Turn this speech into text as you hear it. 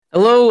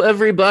Hello,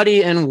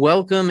 everybody, and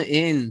welcome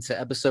in to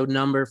episode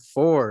number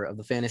 4 of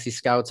the Fantasy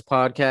Scouts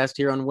podcast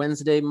here on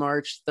Wednesday,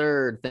 March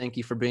 3rd. Thank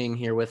you for being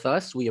here with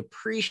us. We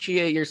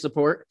appreciate your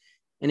support.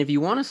 And if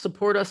you want to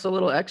support us a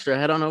little extra,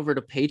 head on over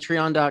to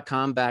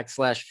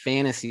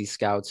patreon.com/fantasy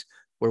scouts,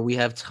 where we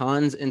have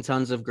tons and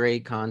tons of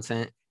great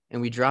content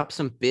and we drop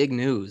some big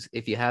news.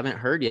 If you haven't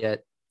heard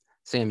yet,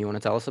 Sam, you want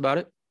to tell us about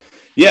it?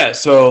 Yeah,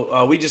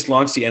 so we just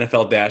launched the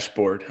NFL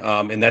dashboard,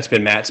 and that's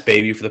been Matt's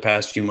baby for the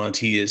past few months.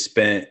 He has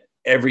spent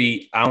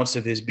every ounce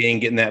of his being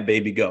getting that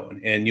baby going.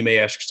 And you may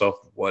ask yourself,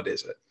 what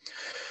is it?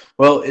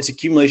 Well, it's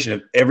accumulation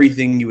of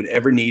everything you would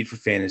ever need for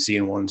fantasy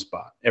in one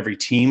spot. Every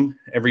team,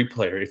 every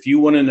player. If you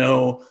want to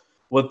know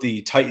what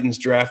the Titans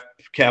draft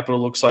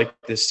capital looks like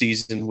this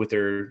season with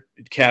their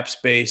cap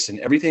space and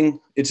everything,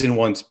 it's in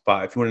one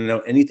spot. If you want to know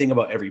anything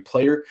about every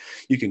player,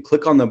 you can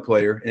click on the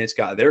player and it's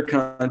got their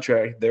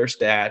contract, their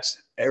stats,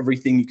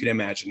 everything you can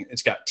imagine.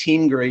 It's got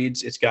team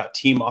grades, it's got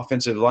team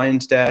offensive line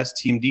stats,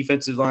 team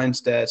defensive line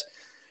stats,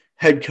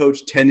 head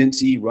coach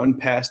tendency, run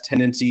pass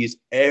tendencies,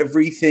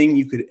 everything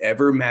you could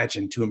ever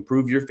imagine to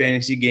improve your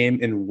fantasy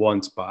game in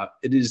one spot.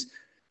 It is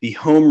the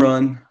home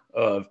run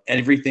of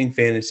everything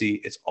fantasy.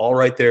 It's all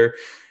right there,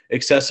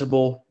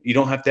 accessible. You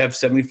don't have to have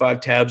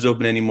 75 tabs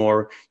open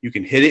anymore. You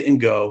can hit it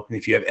and go. And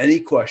if you have any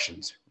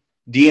questions,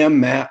 DM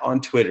Matt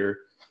on Twitter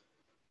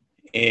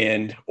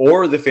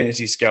or the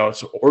Fantasy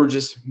Scouts, or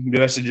just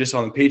message us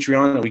on the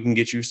Patreon and we can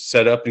get you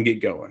set up and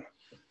get going.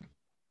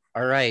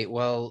 All right.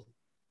 Well,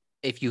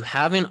 if you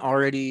haven't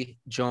already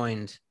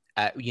joined,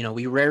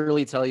 we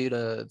rarely tell you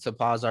to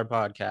pause our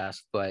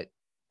podcast, but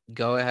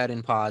go ahead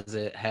and pause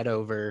it, head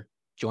over,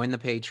 join the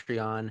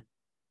Patreon,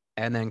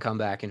 and then come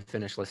back and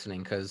finish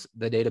listening because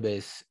the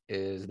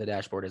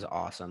dashboard is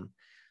awesome.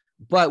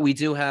 But we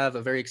do have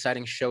a very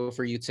exciting show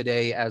for you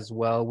today as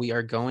well. We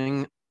are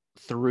going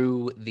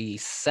through the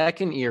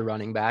second year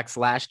running backs,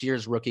 last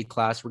year's rookie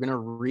class. We're going to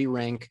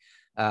re-rank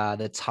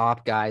the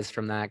top guys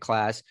from that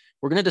class.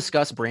 We're going to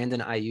discuss Brandon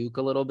Aiyuk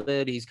a little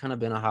bit. He's kind of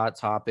been a hot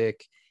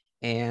topic.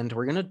 And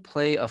we're going to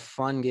play a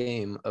fun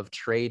game of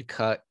trade,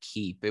 cut,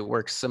 keep. It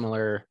works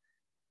similar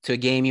to a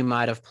game you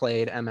might have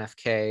played,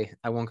 MFK.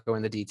 I won't go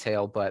into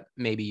detail, but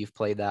maybe you've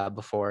played that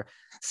before.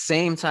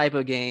 Same type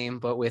of game,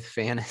 but with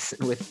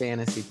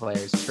fantasy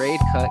players. Trade,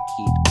 cut,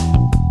 keep.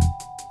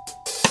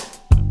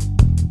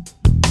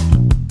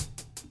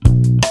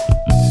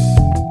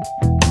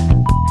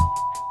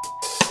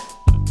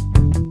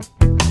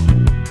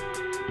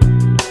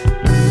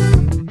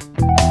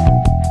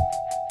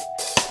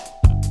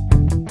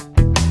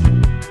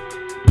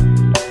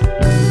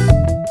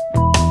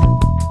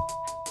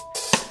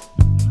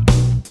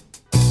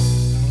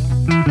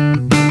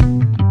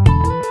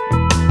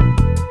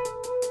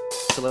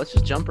 Let's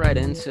just jump right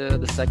into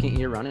the second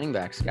year running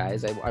backs,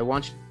 guys. I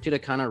want you to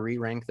kind of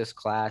re-rank this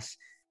class,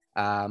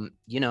 go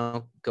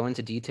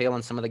into detail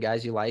on some of the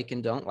guys you like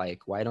and don't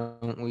like. Why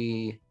don't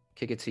we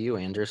kick it to you,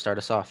 Andrew? Start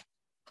us off.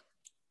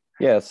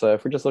 Yeah, so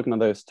if we're just looking at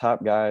those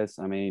top guys,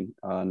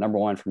 number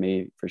one for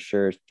me, for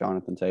sure, is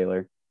Jonathan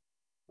Taylor.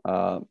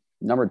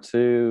 Number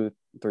 2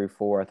 through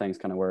 4, I think is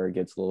kind of where it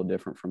gets a little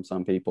different from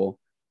some people.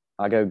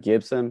 I go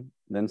Gibson,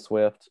 then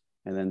Swift,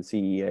 and then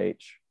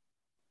CEH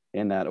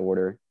in that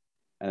order,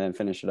 and then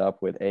finish it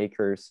up with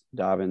Akers,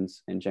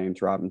 Dobbins, and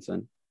James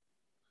Robinson.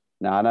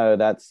 Now, I know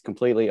that's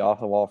completely off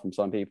the wall from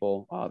some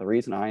people. The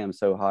reason I am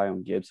so high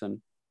on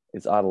Gibson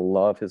is I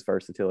love his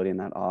versatility in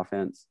that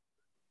offense.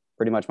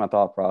 Pretty much my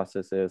thought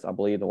process is I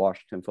believe the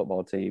Washington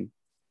football team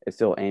is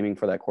still aiming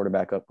for that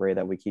quarterback upgrade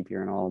that we keep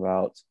hearing all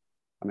about.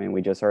 I mean,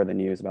 we just heard the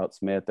news about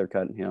Smith. They're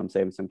cutting him,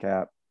 saving some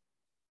cap.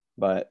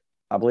 But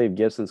I believe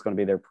Gibson's going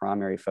to be their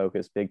primary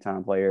focus,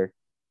 big-time player.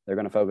 They're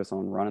going to focus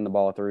on running the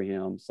ball through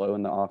him,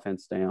 slowing the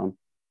offense down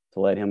to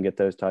let him get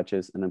those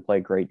touches and then play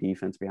great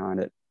defense behind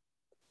it.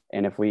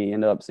 And if we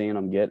end up seeing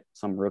them get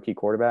some rookie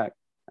quarterback,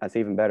 that's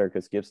even better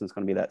because Gibson's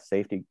going to be that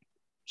safety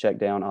check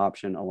down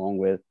option along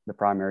with the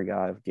primary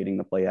guy of getting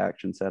the play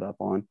action set up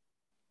on.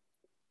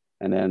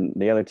 And then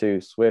the other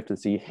two, Swift and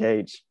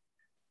CH,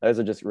 those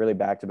are just really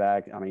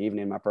back-to-back. I mean, even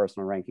in my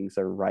personal rankings,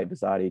 they're right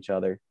beside each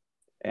other.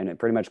 And it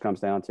pretty much comes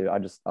down to I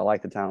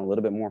like the talent a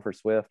little bit more for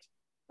Swift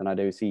than I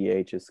do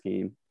CEH's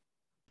scheme.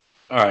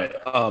 All right,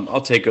 I'll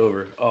take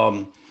over.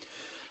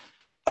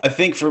 I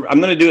think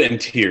I'm going to do it in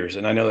tiers,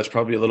 and I know that's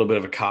probably a little bit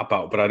of a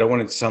cop-out, but I don't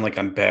want it to sound like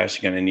I'm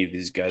bashing on any of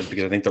these guys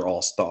because I think they're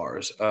all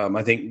stars.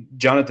 I think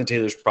Jonathan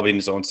Taylor's probably in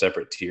his own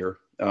separate tier.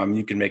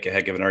 You can make a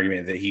heck of an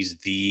argument that he's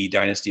the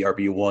dynasty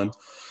RB1.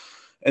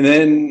 And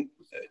then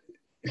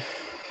I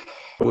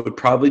would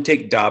probably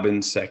take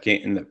Dobbins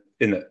second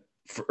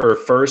or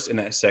first in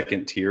that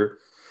second tier.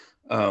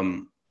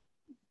 And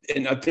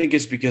I think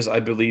it's because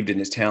I believed in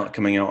his talent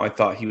coming out. I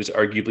thought he was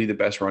arguably the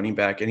best running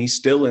back, and he's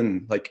still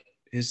in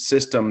his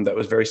system that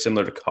was very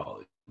similar to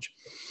college.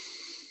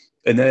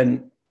 And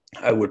then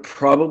I would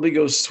probably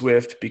go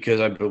Swift because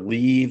I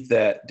believe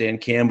that Dan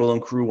Campbell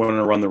and crew want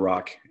to run the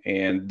rock,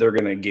 and they're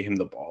going to get him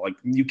the ball.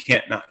 You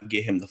can't not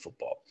get him the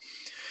football.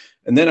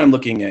 And then I'm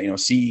looking at,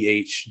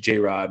 CEH,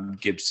 J-Rob,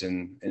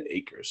 Gibson, and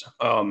Akers.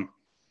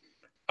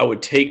 I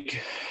would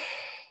take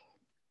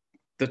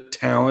the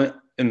talent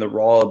and the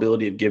raw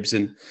ability of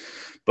Gibson.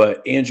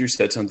 But Andrew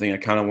said something I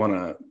kind of want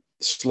to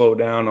slow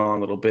down on a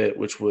little bit,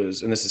 which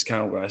was, and this is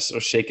kind of what I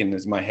was shaking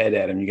my head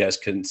at him. You guys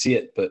couldn't see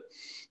it, but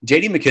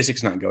J.D.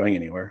 McKissic's not going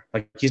anywhere.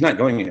 Like, he's not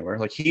going anywhere.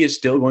 Like, he is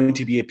still going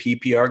to be a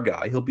PPR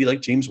guy. He'll be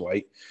like James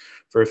White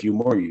for a few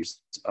more years.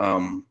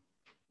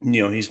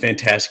 He's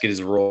fantastic at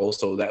his role,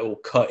 so that will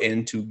cut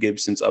into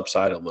Gibson's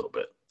upside a little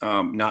bit.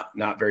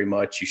 Not very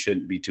much. You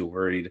shouldn't be too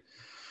worried.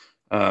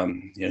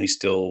 He's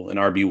still an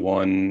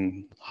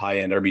RB1,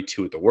 high-end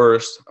RB2 at the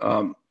worst.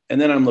 And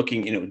then I'm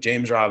looking,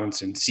 James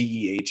Robinson,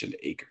 CEH, and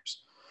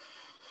Akers.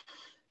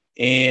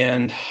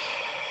 And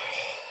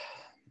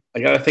I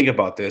got to think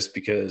about this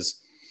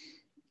because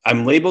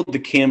I'm labeled the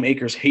Cam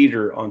Akers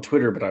hater on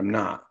Twitter, but I'm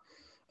not.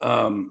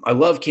 I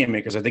love Cam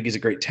Akers. I think he's a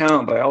great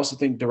talent, but I also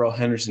think Darrell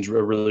Henderson's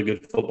a really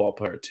good football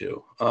player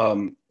too.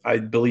 I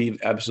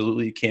believe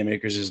absolutely Cam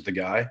Akers is the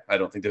guy. I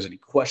don't think there's any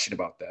question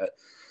about that.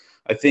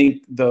 I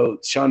think, though,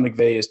 Sean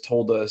McVay has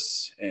told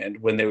us, and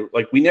when they were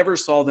we never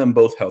saw them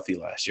both healthy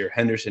last year,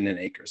 Henderson and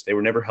Akers. They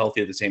were never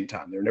healthy at the same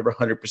time. They were never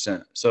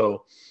 100%.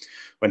 So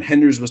when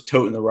Henderson was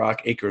toting the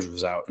rock, Akers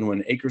was out. And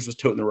when Akers was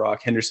toting the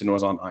rock, Henderson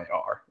was on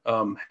IR.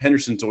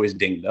 Henderson's always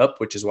dinged up,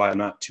 which is why I'm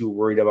not too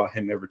worried about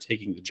him ever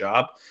taking the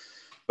job.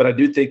 But I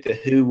do think that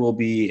he will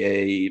be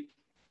a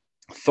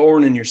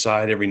thorn in your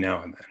side every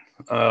now and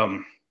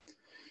then.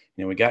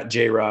 We got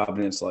J-Rob,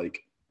 and it's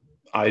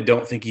I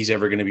don't think he's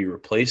ever going to be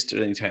replaced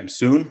at any time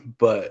soon,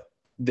 but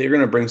they're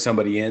going to bring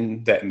somebody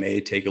in that may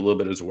take a little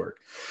bit of his work.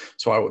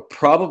 So I would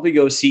probably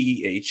go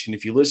CEH. And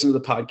if you listen to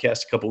the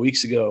podcast a couple of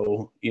weeks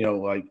ago,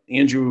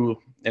 Andrew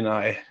and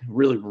I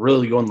really,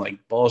 really going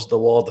balls to the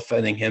wall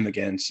defending him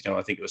against,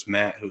 I think it was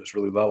Matt who was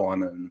really low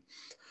on him.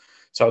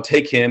 So I'll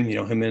take him,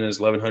 him in his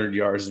 1,100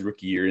 yards his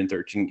rookie year in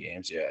 13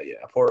 games. Yeah,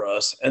 poor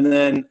us. And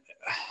then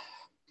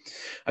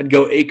I'd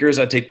go Akers.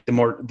 I'd take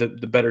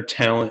the better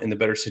talent and the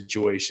better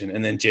situation,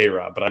 and then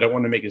J-Rob. But I don't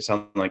want to make it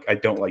sound like I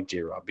don't like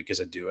J-Rob,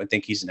 because I do. I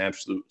think he's an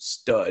absolute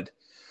stud.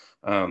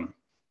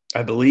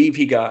 I believe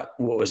he got,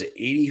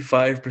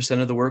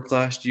 85% of the work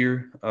last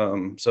year.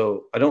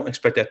 So I don't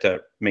expect that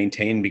to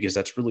maintain, because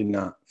that's really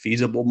not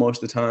feasible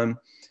most of the time.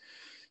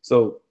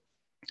 So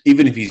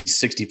even if he's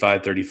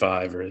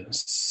 65-35 or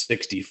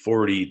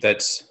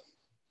 60-40,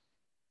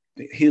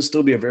 he'll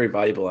still be a very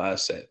valuable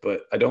asset.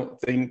 But I don't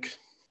think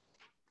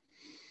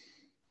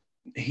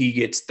he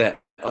gets that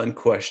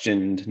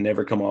unquestioned,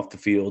 never come off the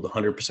field,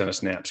 100% of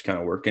snaps kind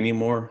of work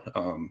anymore.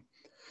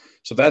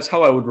 So that's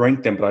how I would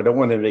rank them, but I don't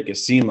want to make it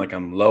seem like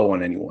I'm low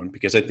on anyone,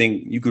 because I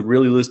think you could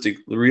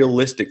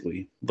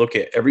realistically look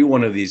at every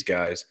one of these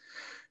guys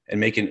and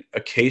make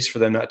a case for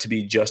them not to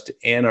be just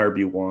an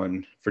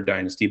RB1 for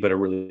Dynasty, but a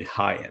really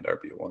high-end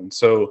RB1.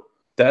 So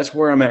that's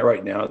where I'm at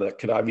right now. That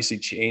could obviously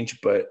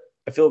change, but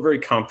I feel very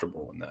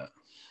comfortable in that.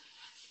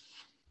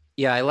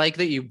 Yeah, I like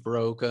that you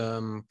broke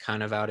them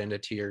kind of out into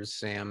tiers,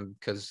 Sam,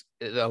 because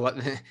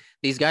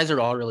these guys are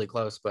all really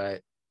close,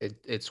 but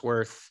it's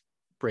worth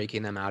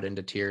breaking them out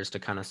into tiers to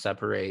kind of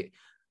separate.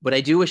 But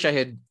I do wish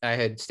I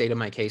had stated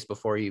my case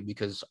before you,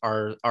 because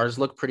ours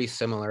look pretty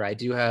similar. I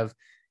do have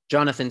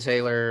Jonathan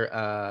Taylor,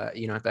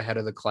 at the head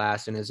of the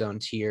class in his own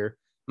tier.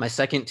 My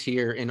second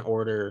tier in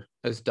order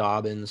is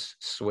Dobbins,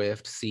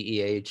 Swift,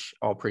 CEH,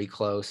 all pretty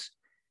close.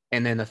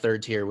 And then the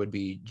third tier would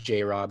be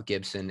J-Rob,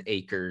 Gibson,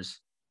 Akers,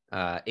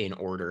 in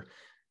order.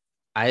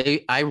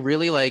 I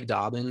really like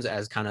Dobbins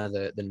as kind of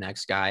the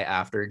next guy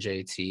after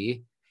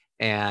JT.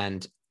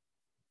 And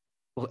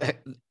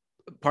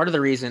part of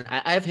the reason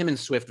I have him and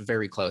Swift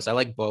very close. I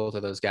like both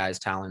of those guys'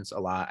 talents a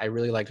lot. I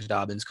really liked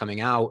Dobbins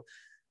coming out,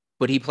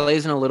 but he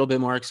plays in a little bit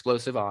more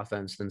explosive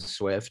offense than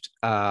Swift.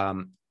 Let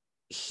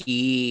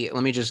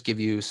me just give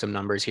you some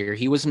numbers here.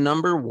 He was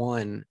number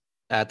 1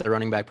 at the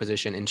running back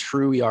position in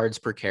true yards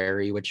per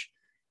carry, which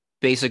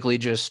basically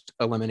just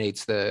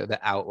eliminates the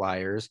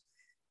outliers.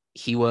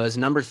 He was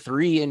number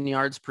 3 in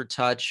yards per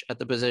touch at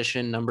the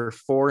position, number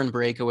 4 in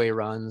breakaway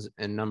runs,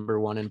 and number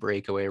 1 in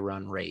breakaway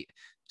run rate.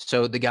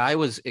 So the guy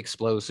was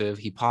explosive.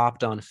 He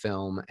popped on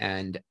film,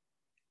 and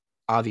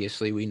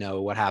obviously we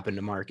know what happened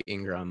to Mark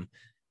Ingram.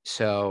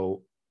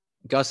 So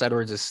Gus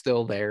Edwards is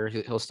still there.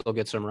 He'll still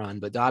get some run,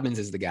 but Dobbins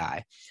is the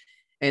guy.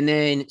 And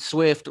then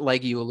Swift,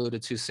 like you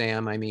alluded to,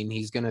 Sam, I mean,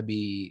 he's going to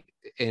be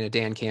in a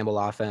Dan Campbell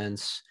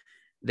offense.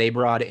 They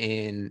brought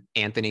in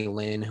Anthony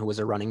Lynn, who was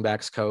a running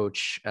backs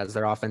coach, as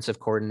their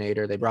offensive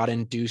coordinator. They brought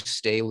in Deuce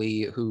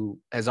Staley, who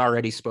has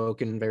already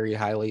spoken very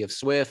highly of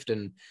Swift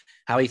and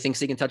how he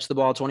thinks he can touch the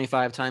ball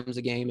 25 times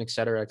a game, et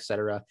cetera, et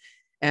cetera.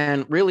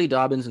 And really,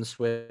 Dobbins and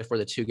Swift were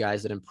the two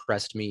guys that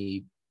impressed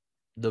me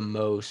the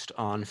most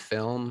on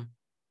film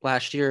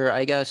last year,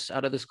 I guess,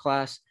 out of this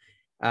class.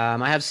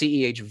 I have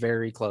CEH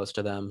very close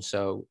to them,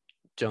 so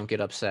don't get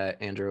upset,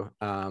 Andrew.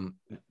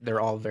 They're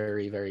all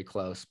very, very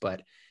close,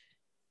 but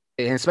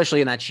and especially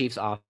in that Chiefs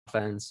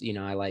offense,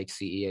 I like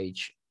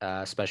CEH,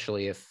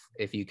 especially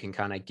if you can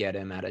kind of get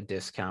him at a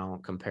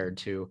discount compared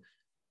to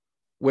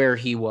where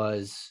he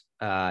was,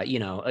 a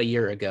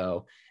year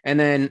ago. And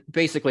then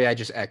basically I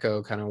just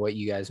echo kind of what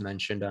you guys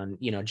mentioned on,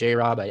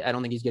 J-Rob. I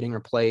don't think he's getting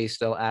replaced.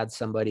 They'll add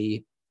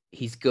somebody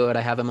he's good.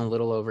 I have him a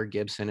little over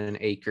Gibson and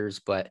Akers,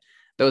 but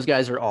those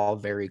guys are all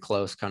very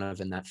close, kind of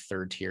in that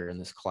third tier in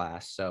this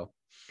class. So,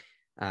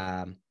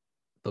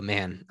 but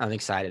man, I'm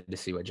excited to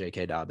see what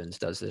J.K. Dobbins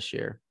does this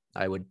year.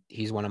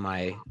 He's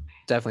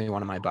definitely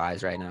one of my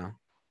buys right now.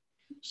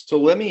 So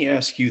let me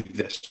ask you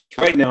this.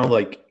 Right now,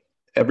 like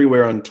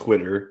everywhere on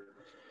Twitter,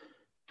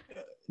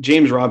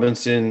 James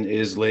Robinson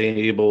is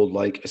labeled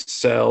like a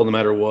sell no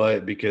matter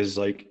what because,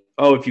 like,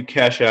 oh, if you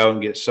cash out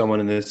and get someone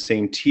in the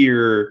same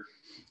tier,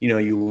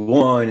 you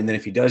won. And then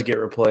if he does get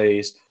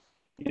replaced,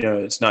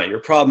 it's not your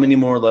problem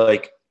anymore.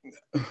 Like,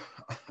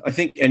 I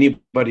think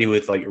anybody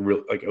with like a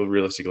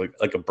realistic,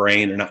 like a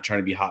brain or not trying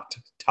to be hot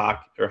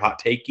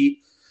takey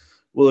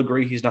will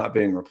agree he's not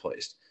being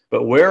replaced.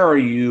 But where are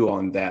you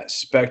on that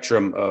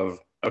spectrum of,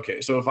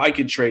 okay, so if I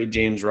could trade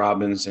James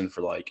Robinson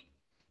for like,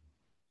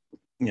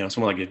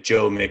 someone like a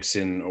Joe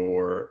Mixon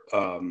or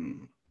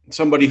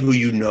somebody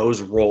who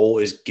know's role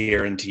is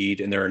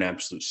guaranteed and they're an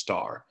absolute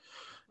star,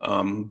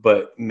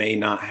 but may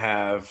not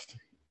have –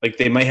 like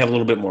they might have a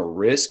little bit more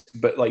risk,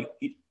 but like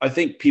I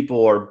think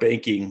people are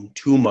banking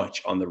too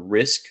much on the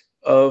risk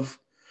of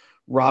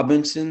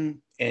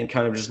Robinson and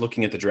kind of just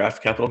looking at the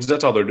draft capital because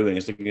that's all they're doing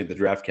is looking at the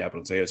draft capital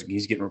and say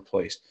he's getting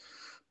replaced.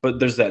 But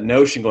there's that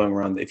notion going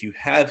around that if you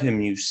have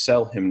him, you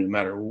sell him no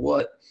matter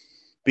what,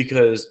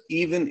 because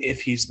even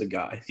if he's the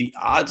guy, the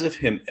odds of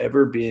him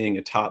ever being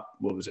a top,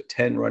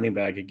 10 running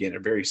back again are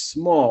very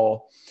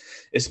small,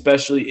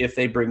 especially if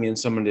they bring in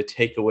someone to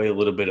take away a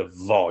little bit of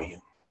volume.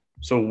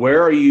 So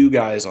where are you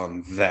guys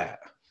on that?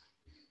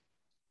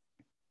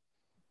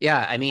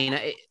 Yeah, I mean,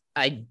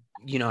 I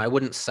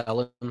wouldn't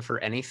sell him for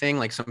anything.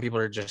 Like some people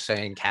are just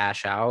saying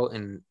cash out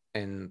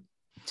and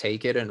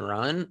take it and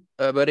run.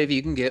 But if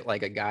you can get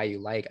like a guy you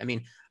like, I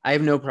mean, I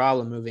have no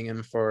problem moving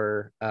him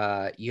for,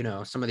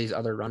 some of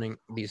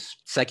these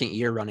second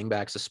year running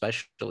backs,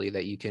 especially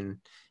that you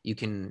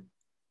can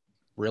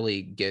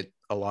really get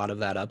a lot of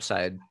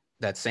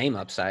that same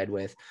upside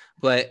with.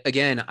 But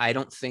again, I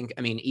don't think,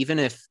 I mean, even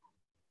if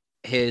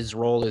his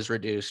role is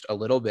reduced a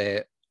little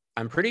bit,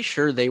 I'm pretty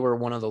sure they were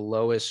one of the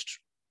lowest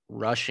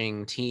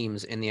rushing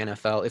teams in the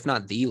NFL, if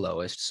not the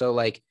lowest. So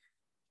like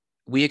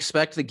we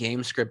expect the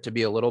game script to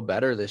be a little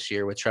better this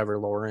year with Trevor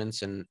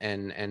Lawrence and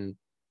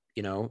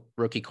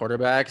rookie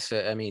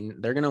quarterbacks. I mean,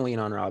 they're going to lean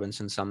on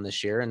Robinson some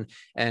this year.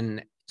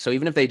 And so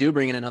even if they do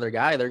bring in another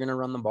guy, they're going to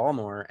run the ball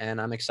more.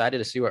 And I'm excited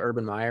to see what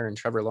Urban Meyer and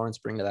Trevor Lawrence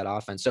bring to that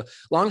offense. So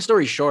long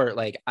story short,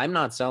 like I'm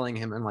not selling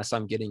him unless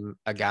I'm getting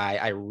a guy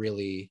I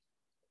really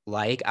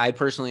like. I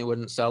personally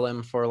wouldn't sell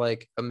him for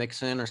like a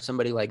Mixon or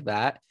somebody like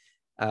that.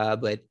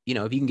 But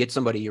if you can get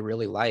somebody you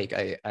really like,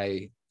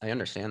 I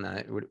understand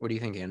that. What do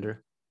you think, Andrew?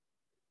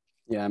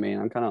 Yeah, I mean,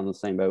 I'm kind of on the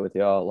same boat with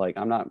y'all. Like,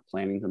 I'm not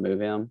planning to move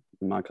him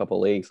in my couple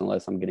leagues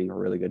unless I'm getting a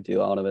really good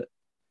deal out of it.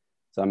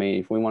 So, I mean,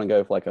 if we want to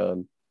go for like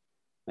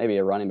maybe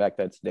a running back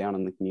that's down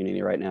in the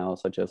community right now,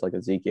 such as like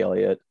a Zeke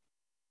Elliott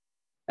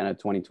and a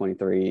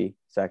 2023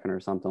 second or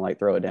something, like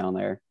throw it down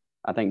there.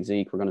 I think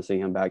Zeke, we're going to see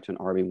him back to an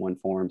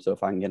RB1 form. So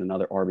if I can get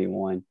another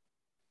RB1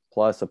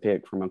 plus a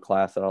pick from a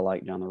class that I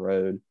like down the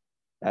road,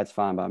 that's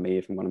fine by me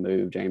if I'm going to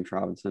move James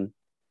Robinson.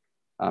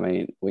 I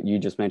mean, what you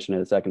just mentioned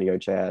it a second ago,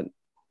 Chad,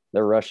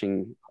 their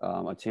rushing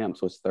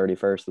attempts was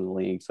 31st in the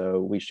league.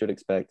 So we should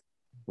expect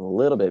a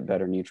little bit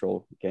better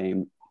neutral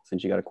game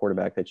since you got a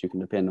quarterback that you can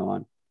depend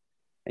on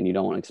and you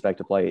don't expect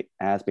to play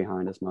as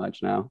behind as much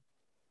now.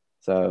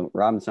 So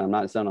Robinson, I'm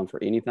not selling him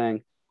for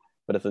anything,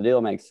 but if the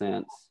deal makes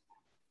sense,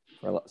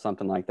 or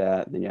something like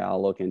that, then yeah,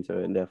 I'll look into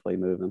it and definitely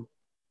move him.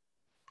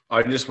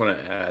 I just want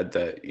to add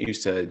that you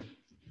said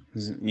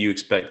you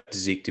expect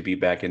Zeke to be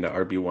back into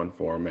RB1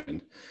 form,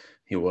 and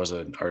he was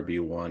an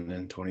RB1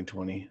 in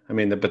 2020. I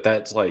mean, but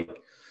that's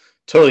like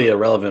totally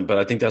irrelevant, but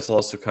I think that's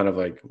also kind of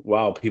like,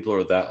 wow, people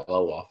are that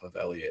low off of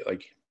Elliott.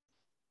 Like,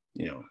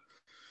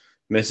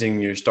 missing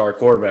your star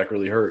quarterback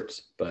really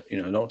hurts, but,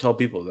 don't tell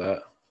people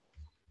that.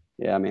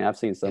 Yeah, I mean, I've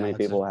seen so many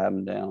people have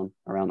him down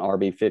around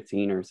RB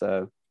 15 or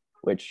so.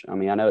 Which, I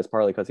mean, I know it's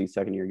partly because these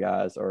second-year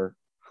guys are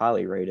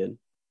highly rated,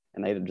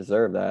 and they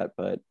deserve that.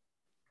 But,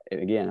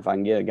 again, if I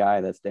can get a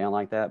guy that's down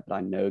like that, but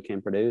I know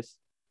can produce,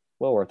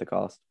 well worth the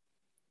cost.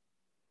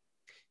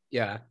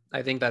 Yeah,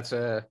 I think that's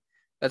a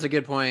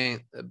good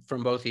point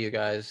from both of you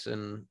guys.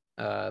 And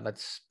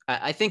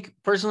I think,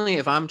 personally,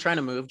 if I'm trying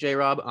to move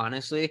J-Rob,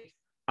 honestly,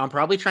 I'm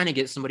probably trying to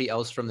get somebody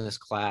else from this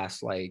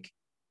class. Like,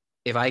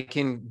 if I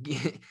can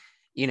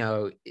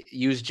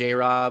use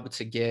J-Rob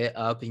to get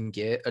up and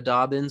get a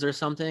Dobbins or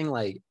something,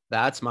 like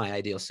that's my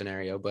ideal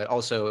scenario. But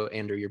also,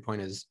 Andrew, your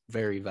point is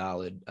very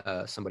valid.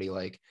 Somebody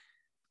like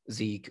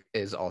Zeke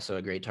is also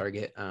a great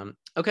target.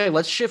 Okay,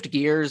 let's shift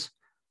gears.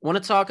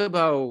 Want to talk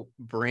about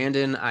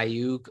Brandon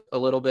Aiyuk a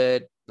little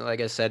bit.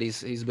 Like I said,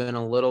 he's been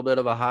a little bit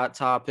of a hot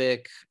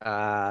topic.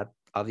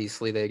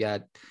 Obviously, they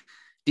got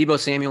Deebo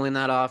Samuel in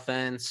that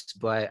offense,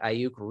 but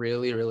Aiyuk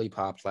really, really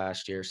popped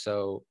last year.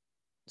 So,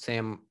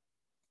 Sam,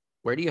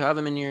 where do you have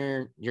him in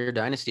your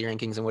dynasty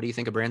rankings, and what do you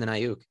think of Brandon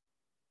Aiyuk?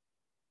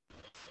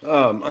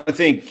 I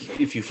think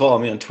if you follow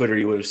me on Twitter,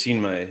 you would have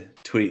seen my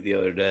tweet the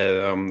other day.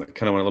 That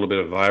kind of went a little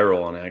bit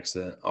viral on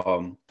accident.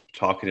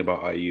 Talking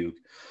about Ayuk.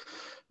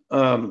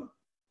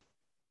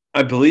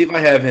 I believe I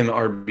have him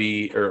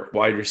RB or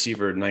wide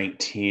receiver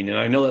 19, and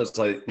I know that's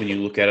like when you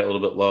look at it a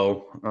little bit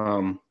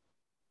low.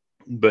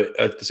 But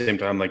at the same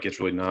time, like it's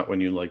really not when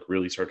you like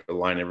really start to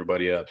line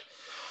everybody up.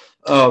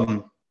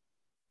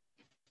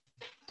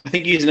 I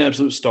think he's an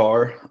absolute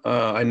star.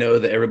 I know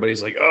that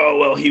everybody's like, oh,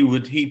 well,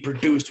 he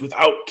produced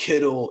without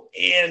Kittle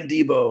and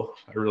Debo.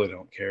 I really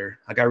don't care.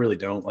 Like, I really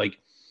don't. Like,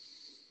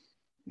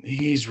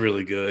 he's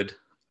really good.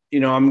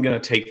 I'm going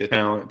to take the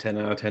talent 10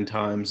 out of 10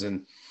 times.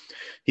 And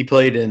he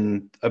played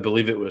in, I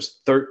believe it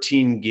was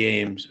 13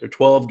 games or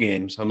 12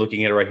 games. I'm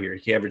looking at it right here.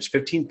 He averaged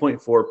 15.4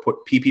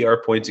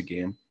 PPR points a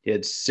game. He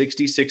had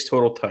 66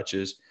 total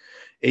touches,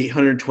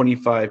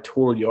 825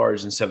 total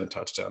yards, and 7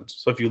 touchdowns.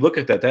 So if you look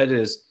at that, that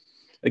is –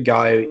 a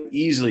guy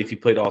easily, if he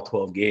played all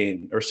 12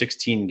 games or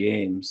 16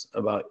 games,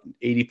 about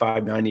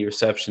 85, 90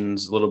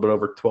 receptions, a little bit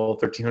over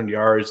 1,300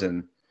 yards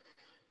and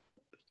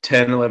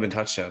 10, 11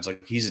 touchdowns.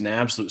 Like, he's an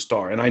absolute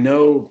star. And I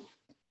know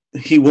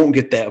he won't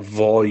get that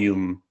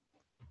volume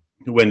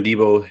when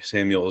Debo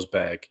Samuel is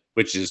back,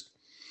 which is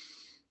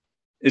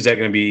that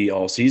going to be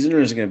all season,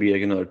 or is it going to be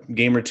like another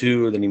game or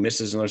two, or then he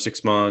misses another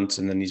 6 months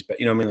and then he's back?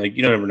 Like,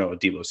 you don't ever know with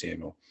Debo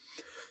Samuel.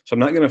 So I'm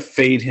not going to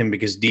fade him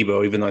because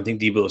Debo, even though I think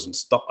Debo isn't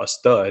a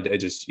stud, I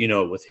just,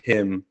 with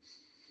him,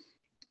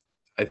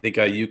 I think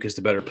Ayuk is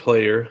the better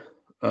player.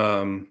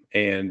 And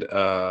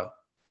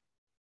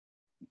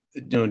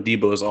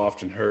Debo is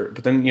often hurt.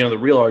 But then, the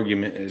real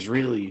argument is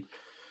really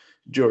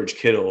George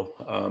Kittle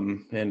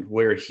and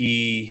where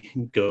he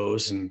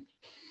goes. And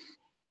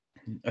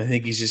I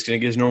think he's just going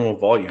to get his normal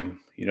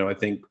volume. I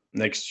think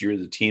next year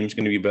the team's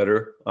going to be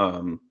better.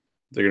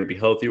 They're going to be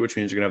healthier, which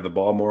means they're going to have the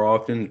ball more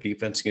often. The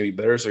defense is going to be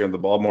better, so they're going to have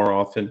the ball more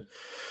often.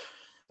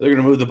 They're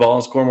going to move the ball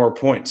and score more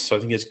points. So I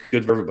think it's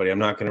good for everybody. I'm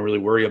not going to really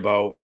worry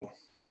about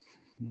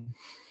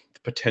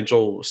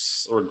potential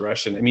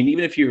regression. I mean,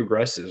 even if he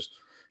regresses,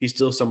 he's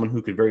still someone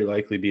who could very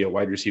likely be a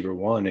wide receiver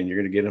 1, and you're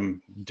going to get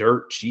him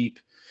dirt cheap.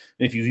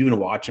 And if you even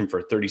watch him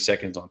for 30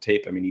 seconds on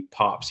tape, I mean, he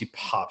pops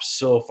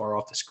so far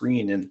off the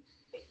screen. And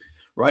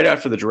right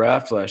after the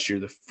draft last year,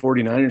 the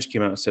 49ers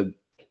came out and said,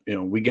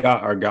 we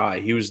got our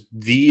guy. He was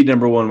the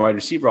number 1 wide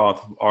receiver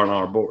on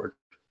our board.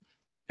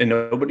 And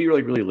nobody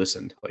really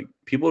listened. Like,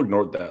 people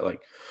ignored that.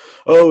 Like,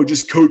 oh,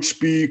 just coach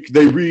speak.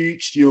 They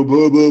reached, blah,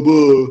 blah,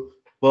 blah.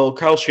 Well,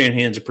 Kyle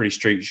Shanahan's a pretty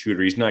straight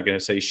shooter. He's not going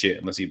to say shit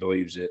unless he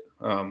believes it.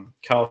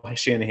 Kyle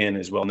Shanahan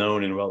is well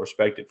known and well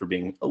respected for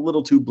being a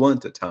little too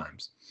blunt at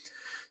times.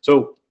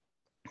 So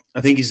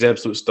I think he's an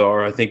absolute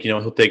star. I think,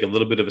 he'll take a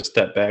little bit of a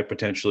step back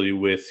potentially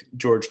with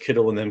George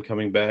Kittle and them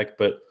coming back.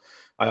 But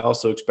I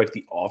also expect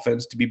the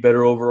offense to be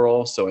better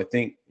overall. So I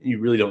think you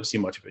really don't see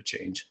much of a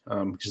change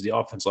because the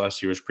offense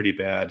last year was pretty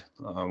bad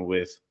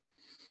with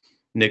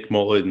Nick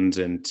Mullins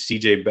and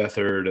CJ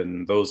Beathard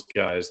and those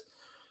guys.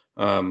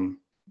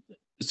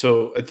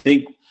 So I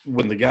think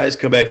when the guys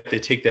come back, they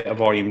take that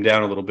volume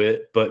down a little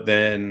bit, but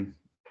then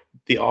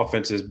the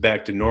offense is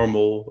back to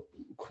normal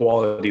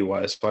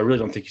quality-wise. So I really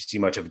don't think you see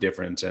much of a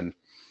difference. And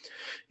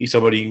he's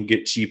somebody you can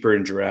get cheaper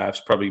in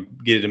drafts, probably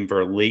get him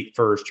for a late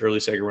first, early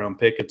second round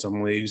pick in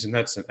some leagues, and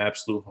that's an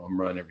absolute home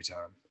run every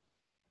time.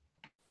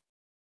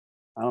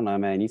 I don't know,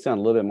 man. You sound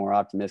a little bit more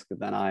optimistic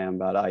than I am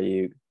about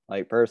Ayuk.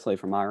 Like, personally,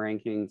 for my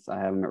rankings, I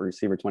have him at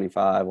receiver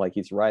 25. Like,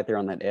 he's right there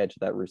on that edge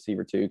of that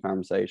receiver 2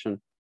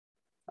 conversation.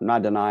 I'm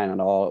not denying at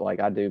all. Like,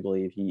 I do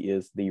believe he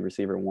is the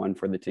receiver 1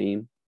 for the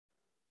team.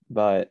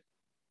 But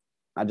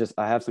I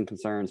have some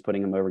concerns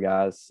putting him over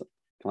guys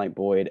like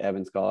Boyd,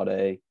 Evans,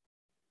 Galladay.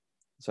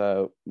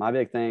 So my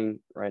big thing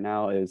right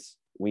now is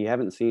we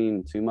haven't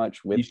seen too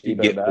much with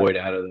Debo. Get Boyd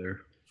out of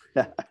there.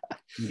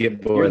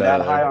 Get Boyd You're out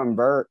that of high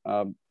there.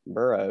 on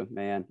Burrow,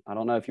 man. I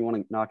don't know if you want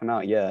to knock him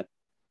out yet.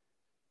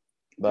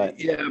 But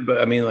yeah,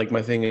 but I mean, like,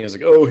 my thing is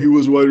like, oh, he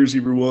was wide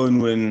receiver 1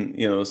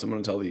 when someone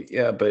will tell you,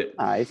 yeah, but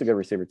he's a good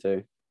receiver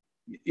too.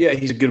 Yeah,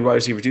 he's a good wide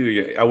receiver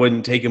too. I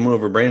wouldn't take him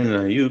over Brandon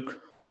Ayuk.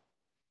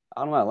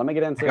 I don't know. Let me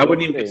get into it. I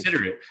wouldn't even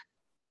consider it.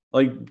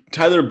 Like,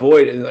 Tyler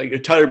Boyd,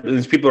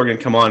 these people are going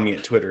to come on me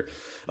at Twitter.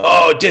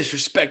 Oh,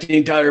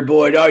 disrespecting Tyler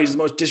Boyd. Oh, he's the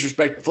most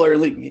disrespected player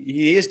in the league.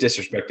 He is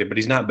disrespected, but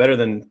he's not better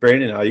than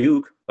Brandon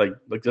Ayuk. Like,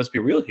 let's be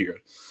real here.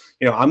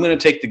 I'm going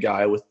to take the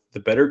guy with the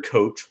better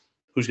coach,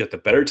 who's got the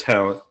better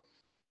talent,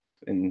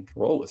 and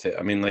roll with it.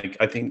 I mean, like,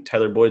 I think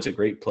Tyler Boyd's a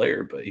great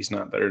player, but he's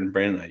not better than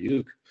Brandon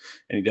Ayuk,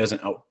 and he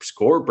doesn't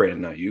outscore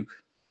Brandon Ayuk.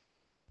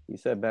 You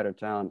said better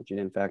talent, but you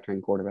didn't factor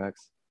in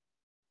quarterbacks.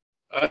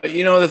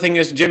 The thing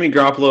is, Jimmy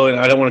Garoppolo, and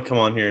I don't want to come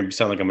on here and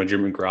sound like I'm a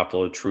Jimmy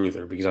Garoppolo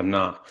truther because I'm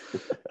not.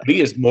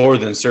 He is more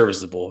than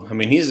serviceable. I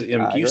mean,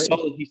 you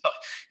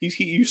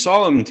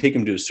saw him take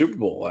him to a Super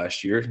Bowl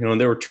last year.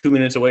 They were 2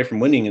 minutes away from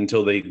winning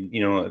until they,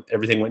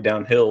 everything went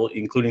downhill,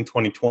 including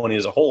 2020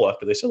 as a whole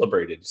after they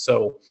celebrated.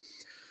 So,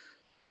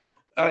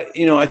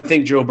 I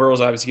think Joe Burrow's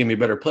obviously going to be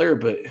a better player,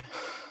 but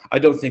I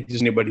don't think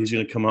there's anybody who's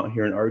going to come out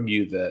here and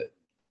argue that,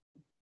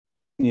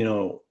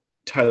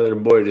 Tyler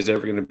Boyd is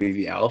ever going to be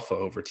the alpha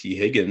over T.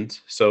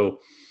 Higgins. So,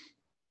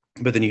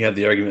 but then you have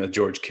the argument with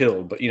George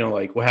Kittle. But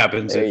like what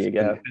happens There if you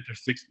go.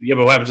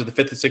 but what happens with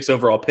the 5th and 6th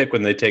overall pick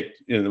when they take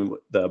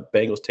the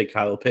Bengals take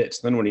Kyle Pitts?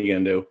 Then what are you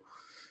going to do?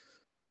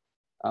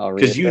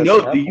 Because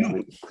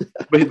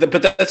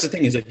but that's the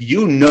thing is that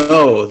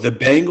the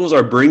Bengals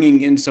are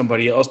bringing in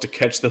somebody else to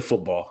catch the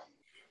football.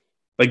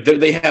 Like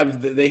they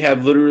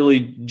have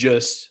literally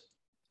just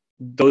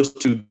those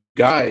two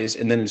guys,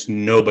 and then it's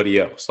nobody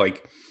else.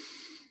 Like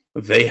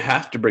they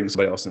have to bring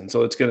somebody else in,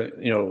 so it's gonna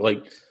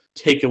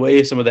take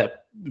away some of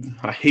that.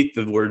 I hate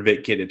the word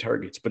vacated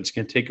targets, but it's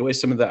gonna take away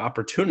some of that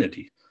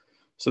opportunity.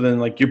 So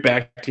then you're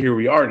back to here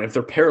we are, and if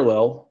they're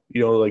parallel,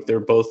 they're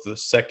both the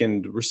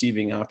second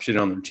receiving option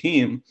on their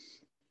team.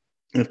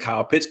 And if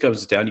Kyle Pitts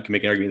comes down, you can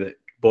make an argument that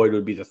Boyd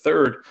would be the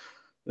third.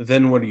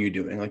 Then what are you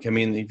doing?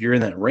 If you're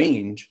in that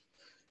range,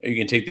 are you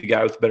going to take the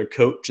guy with the better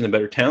coach and the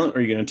better talent, or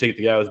are you going to take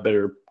the guy with the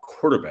better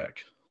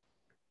quarterback?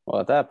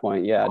 Well, at that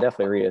point, yeah, I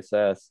definitely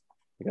reassess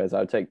because I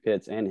would take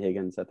Pitts and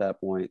Higgins at that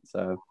point.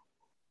 So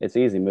it's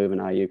easy moving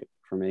Ayuk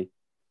for me.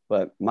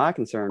 But my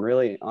concern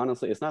really,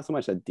 honestly, it's not so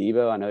much that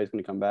Debo. I know he's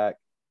going to come back.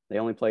 They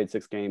only played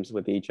 6 games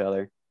with each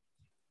other.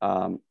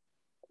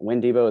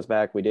 When Debo is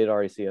back, we did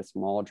already see a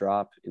small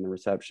drop in the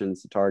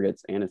receptions, the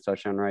targets, and his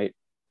touchdown rate,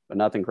 but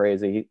nothing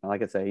crazy.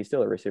 Like I said, he's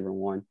still a receiver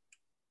 1.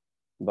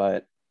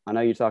 But I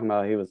know you're talking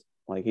about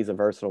he's a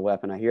versatile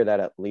weapon. I hear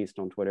that at least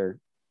on Twitter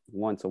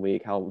once a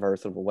week, how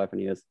versatile of a weapon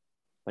he is.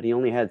 But he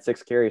only had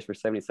 6 carries for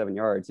 77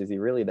 yards. Is he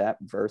really that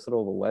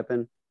versatile of a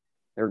weapon?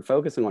 They're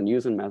focusing on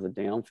using him as a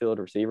downfield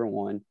receiver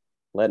 1,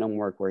 letting him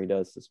work where he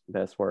does his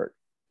best work.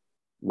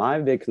 My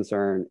big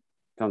concern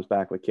comes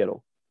back with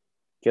Kittle.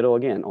 Kittle,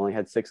 again, only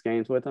had 6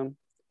 games with him.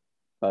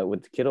 But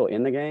with Kittle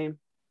in the game,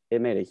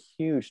 it made a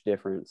huge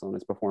difference on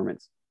his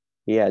performance.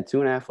 He had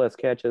 2.5 less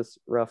catches,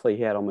 roughly.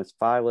 He had almost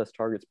 5 less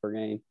targets per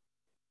game.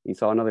 He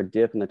saw another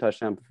dip in the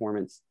touchdown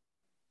performance.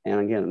 And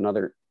again,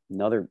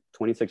 another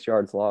 26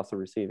 yards lost on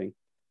receiving.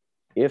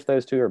 If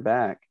those two are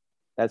back,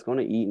 that's going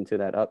to eat into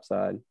that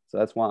upside. So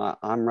that's why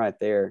I'm right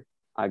there.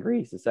 I agree.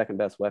 He's the second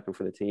best weapon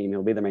for the team.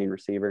 He'll be the main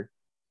receiver.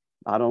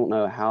 I don't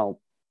know how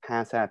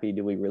pass happy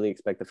do we really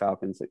expect the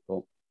Falcons.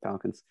 Well,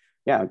 Falcons.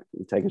 Yeah,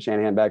 taking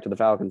Shanahan back to the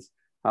Falcons.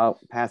 How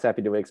pass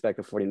happy do we expect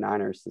the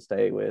 49ers to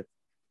stay with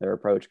their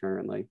approach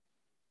currently?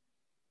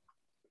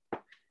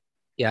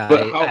 Yeah,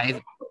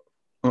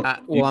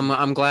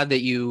 I'm glad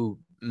that you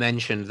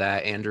mentioned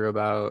that, Andrew,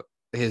 about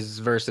his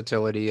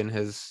versatility and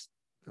his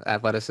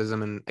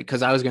athleticism, and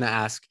because I was going to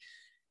ask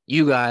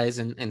you guys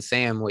and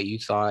Sam what you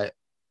thought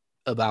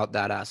about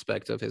that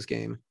aspect of his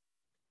game.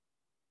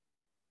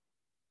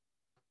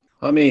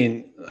 I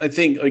mean, I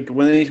think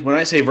when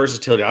I say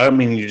versatility, I don't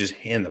mean you just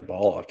hand the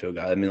ball off to a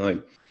guy. I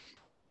mean,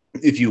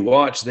 if you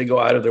watch, they go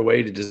out of their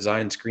way to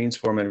design screens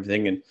for him and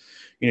everything. And,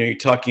 you're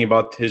talking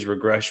about his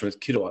regression with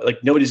Kittle.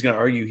 Nobody's going to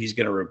argue he's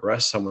going to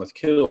regress some with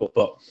Kittle.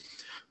 But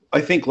I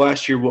think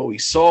last year what we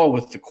saw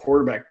with the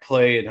quarterback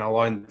play and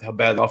how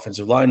bad the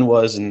offensive line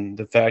was, and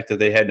the fact that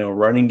they had no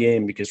running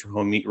game because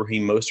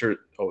Raheem Mostert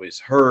always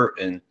hurt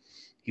and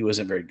he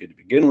wasn't very good to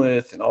begin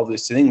with, and all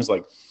these things.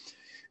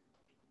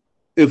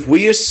 If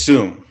we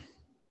assume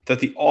that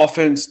the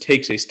offense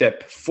takes a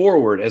step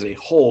forward as a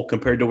whole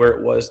compared to where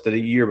it was the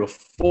year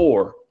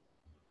before,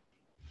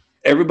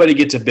 everybody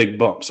gets a big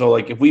bump. So,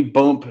 if we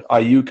bump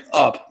Ayuk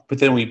up, but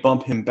then we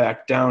bump him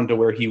back down to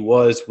where he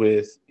was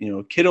with,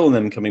 Kittle and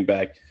them coming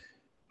back,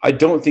 I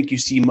don't think you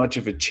see much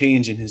of a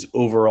change in his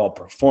overall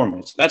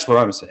performance. That's what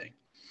I'm saying.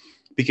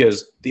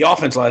 Because the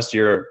offense last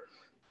year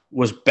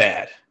was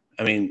bad.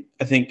 I mean,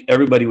 I think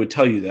everybody would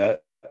tell you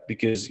that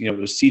because, it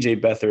was C.J.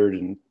 Beathard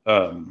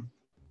and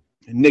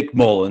Nick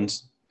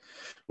Mullins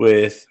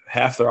with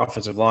half their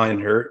offensive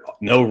line hurt,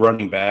 no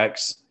running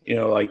backs,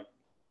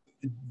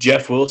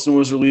 Jeff Wilson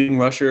was a leading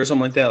rusher or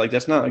something like that.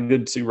 That's not a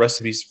good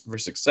recipe for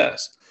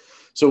success.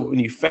 So when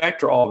you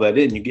factor all that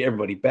in, you get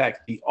everybody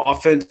back, the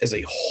offense as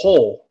a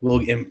whole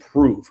will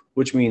improve,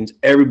 which means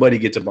everybody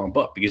gets a bump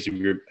up because if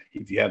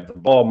you have the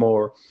ball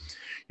more,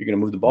 you're going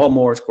to move the ball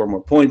more, score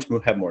more points,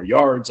 have more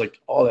yards,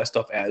 all that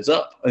stuff adds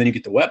up. And then you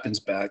get the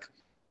weapons back.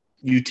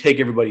 You take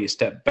everybody a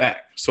step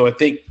back. So I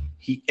think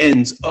he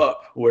ends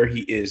up where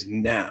he is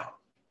now.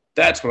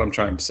 That's what I'm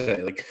trying to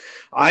say.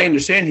 I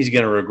understand he's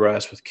going to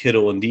regress with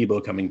Kittle and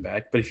Debo coming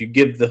back, but if you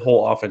give the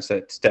whole offense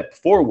that step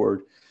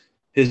forward,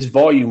 his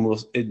volume will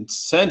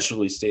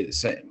essentially stay the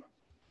same.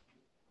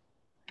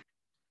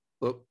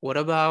 What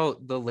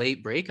about the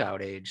late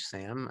breakout age,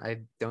 Sam?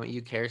 Don't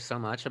you care so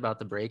much about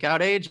the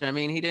breakout age? I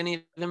mean, he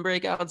didn't even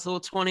break out until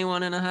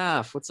 21 and a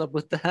half. What's up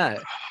with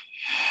that?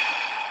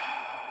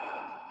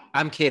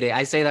 I'm kidding.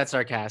 I say that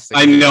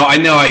sarcastically. I know. I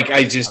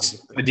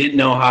didn't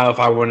know if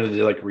I wanted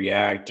to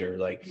react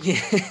or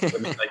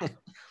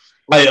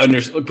I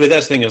understand, but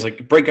that's the thing is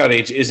breakout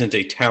age isn't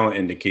a talent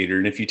indicator,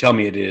 and if you tell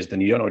me it is, then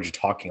you don't know what you're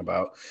talking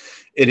about.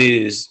 It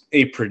is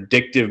a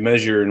predictive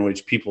measure in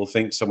which people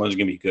think someone's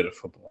going to be good at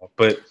football,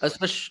 but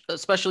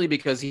especially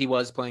because he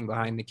was playing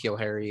behind N'Keal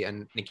Harry,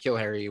 and N'Keal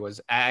Harry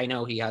I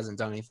know he hasn't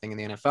done anything in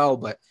the NFL,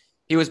 but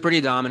He was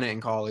pretty dominant in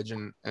college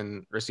and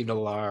received a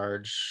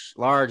large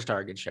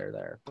target share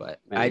there. But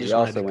I just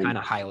wanted to kind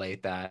of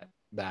highlight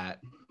that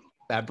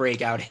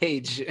breakout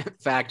age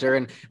factor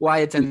and why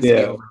it tends to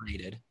be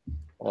overrated.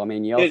 Well, I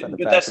mean, you also had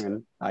to factor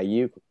in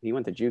Ayuk. He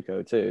went to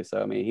JUCO too, so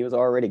I mean, he was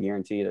already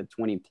guaranteed a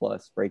 20+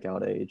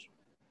 breakout age.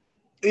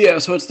 Yeah,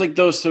 so it's like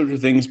those sort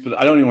of things, but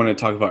I don't even want to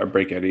talk about our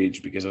breakout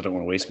age because I don't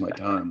want to waste my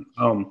time.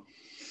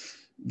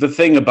 The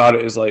thing about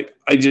it is like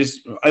I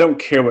don't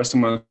care what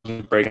someone's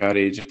breakout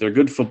age. If they're a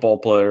good football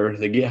player,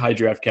 they get high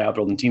draft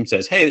capital, and the team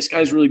says, "Hey, this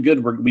guy's really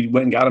good. We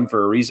went and got him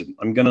for a reason."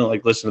 I'm gonna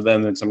like listen to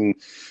them than some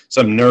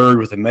nerd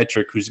with a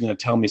metric who's gonna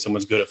tell me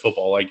someone's good at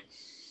football. Like,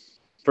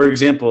 for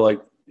example, like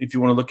if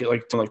you want to look at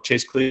like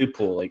Chase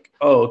Claypool, like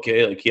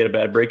okay, like he had a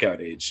bad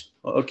breakout age.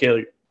 Okay,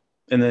 like,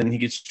 and then he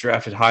gets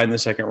drafted high in the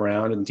second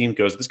round, and the team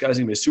goes, "This guy's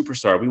gonna be a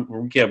superstar.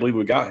 We can't believe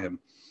we got him."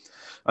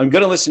 I'm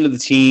going to listen to the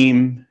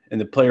team and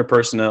the player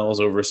personnels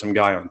over some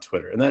guy on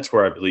Twitter. And that's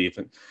where I believe.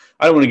 And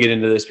I don't want to get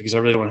into this because I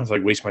really don't want to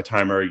have to waste my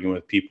time arguing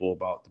with people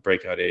about the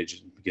breakout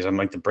age because I'm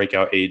like the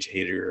breakout age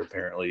hater,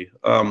 apparently.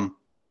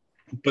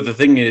 But the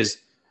thing is,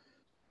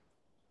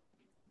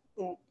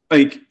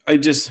 like, I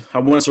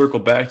want to circle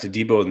back to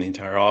Debo and the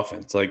entire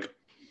offense. Like,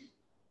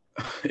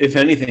 if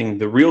anything,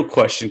 the real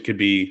question could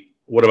be,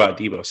 what about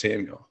Debo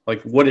Samuel?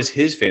 Like, what is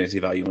his fantasy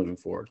value moving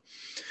forward?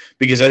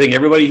 Because I think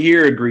everybody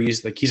here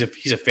agrees, like he's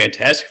a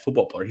fantastic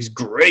football player. He's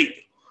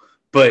great,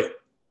 but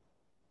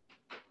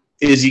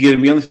is he going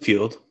to be on the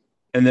field?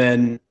 And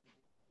then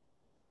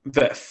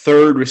that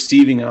third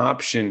receiving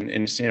option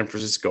in San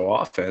Francisco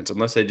offense,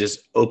 unless they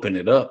just open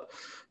it up,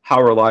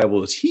 how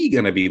reliable is he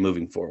going to be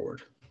moving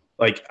forward?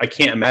 Like I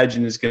can't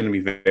imagine it's going to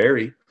be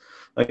very.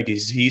 Like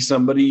is he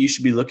somebody you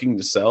should be looking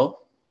to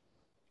sell?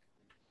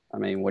 I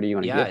mean, what do you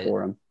want to get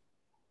for him?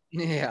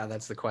 Yeah,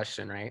 that's the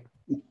question, right?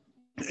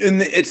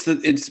 And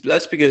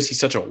that's because he's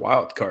such a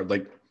wild card.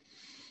 Like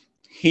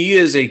he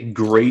is a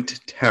great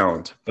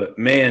talent, but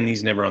man,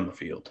 he's never on the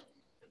field.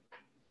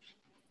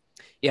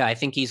 Yeah, I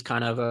think he's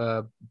kind of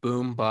a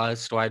boom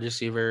bust wide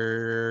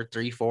receiver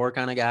 3-4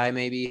 kind of guy,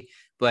 maybe.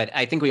 But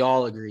I think we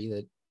all agree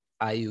that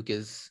Ayuk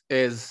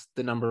is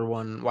the number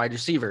one wide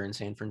receiver in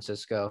San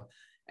Francisco.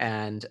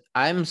 And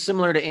I'm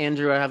similar to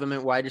Andrew. I have him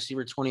at wide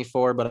receiver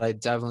 24, but I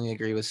definitely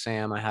agree with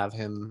Sam. I have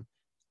him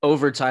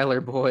over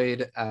Tyler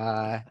Boyd.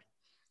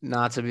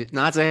 Not to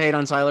hate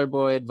on Tyler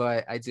Boyd,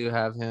 but I do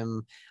have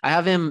him. I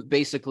have him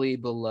basically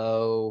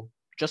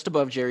just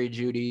above Jerry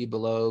Jeudy,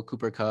 below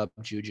Cooper Kupp,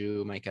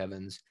 Juju, Mike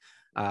Evans.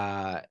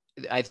 I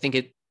think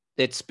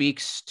it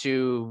speaks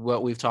to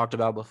what we've talked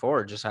about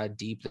before, just how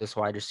deep this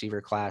wide receiver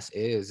class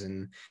is,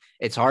 and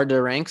it's hard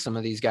to rank some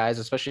of these guys,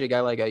 especially a guy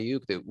like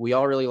Ayuk that we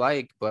all really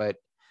like. But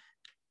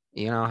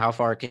how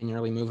far can you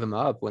really move him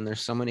up when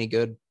there's so many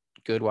good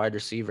wide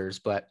receivers?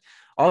 But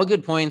all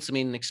good points. I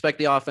mean, expect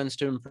the offense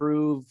to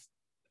improve.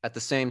 At the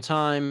same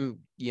time,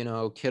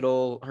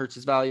 Kittle hurts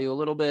his value a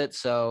little bit.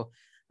 So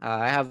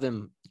I have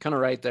them kind of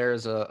right there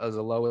as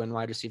a low end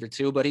wide receiver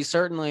too, but he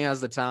certainly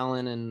has the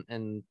talent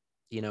and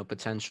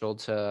potential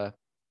to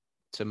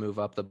move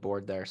up the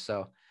board there.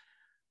 So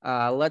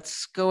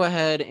let's go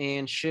ahead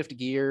and shift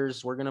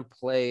gears. We're going to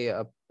play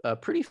a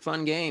pretty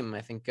fun game. I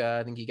think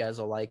you guys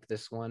will like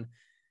this one.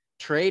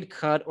 Trade,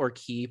 cut, or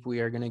keep. We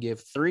are going to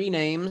give 3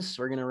 names.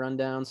 We're going to run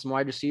down some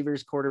wide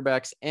receivers,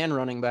 quarterbacks, and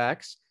running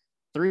backs.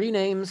 3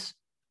 names.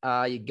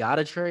 You got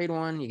to trade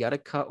one, you got to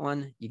cut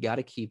one, you got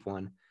to keep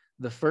one.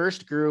 The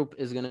first group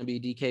is going to be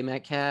DK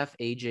Metcalf,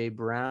 AJ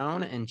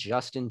Brown, and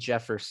Justin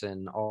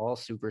Jefferson, all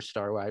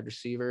superstar wide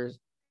receivers.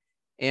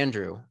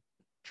 Andrew,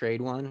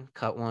 trade one,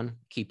 cut one,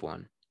 keep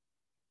one.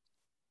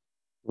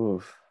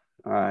 Oof.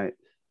 All right.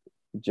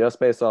 Just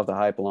based off the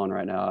hype alone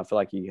right now, I feel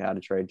like you had to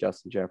trade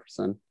Justin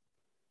Jefferson.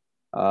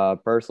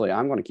 Personally,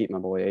 I'm going to keep my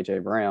boy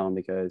AJ Brown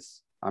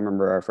because I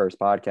remember our first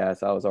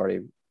podcast, I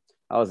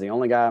was the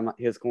only guy in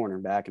his corner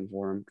backing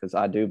for him because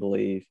I do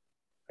believe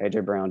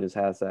AJ Brown just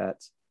has that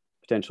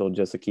potential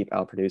just to keep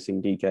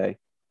outproducing DK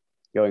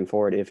going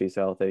forward if he's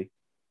healthy.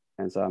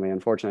 And so, I mean,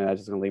 unfortunately, that's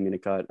just going to lead me to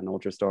cut an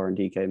ultra star in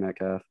DK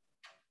Metcalf.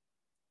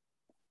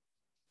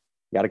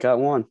 Got to cut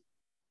one.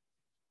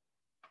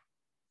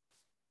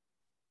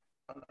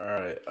 All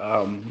right.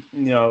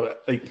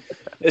 Like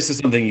this is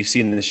something you see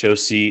in the show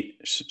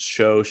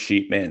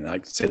sheet, man. I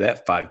could say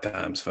that 5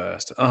 times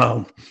fast.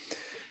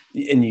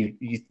 And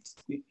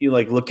you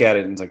like look at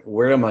it and it's like,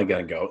 where am I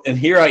going to go? And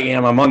here I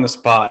am, I'm on the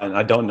spot and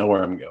I don't know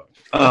where I'm going.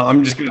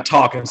 I'm just going to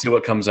talk and see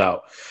what comes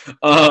out.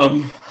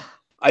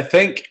 I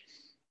think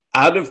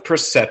out of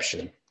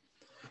perception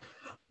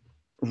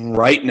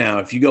right now,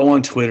 if you go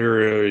on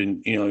Twitter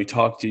and, you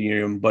talk to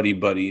your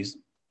buddies,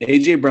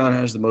 AJ Brown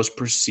has the most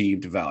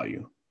perceived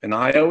value. And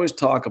I always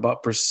talk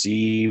about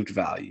perceived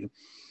value,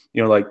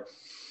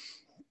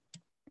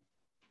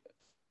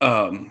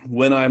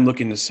 when I'm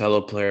looking to sell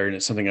a player, and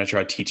it's something I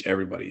try to teach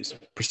everybody, is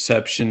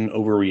perception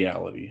over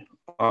reality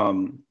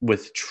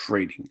with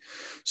trading.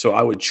 So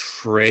I would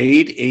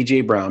trade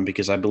A.J. Brown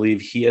because I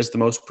believe he has the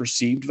most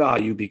perceived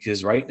value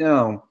because right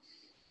now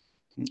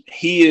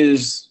he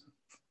is,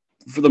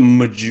 for the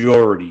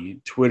majority,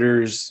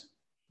 Twitter's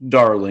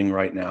darling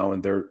right now,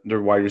 and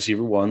they're wide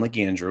receiver one, like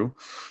Andrew.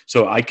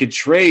 So I could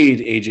trade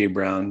AJ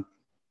Brown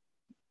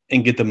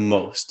and get the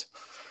most.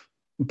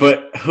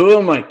 But who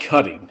am I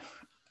cutting?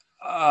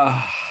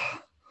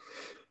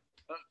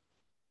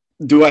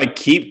 Do I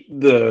keep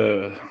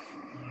the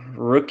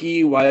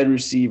rookie wide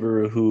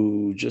receiver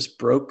who just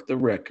broke the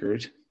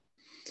record,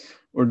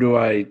 or do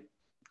I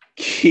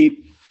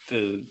keep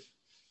the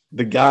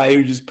guy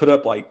who just put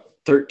up like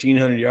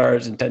 1,300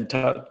 yards and 10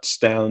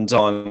 touchdowns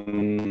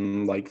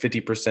on like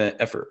 50%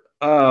 effort?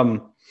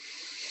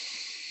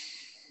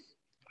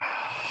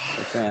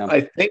 Sam,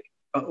 I think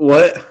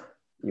what?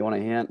 You want a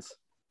hint?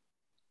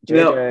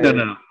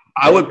 No.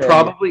 I would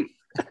probably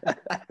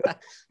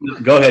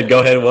go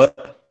ahead. What?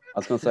 I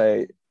was going to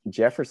say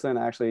Jefferson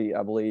actually,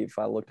 I believe, if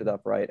I looked it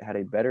up right, had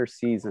a better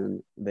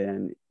season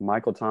than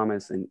Michael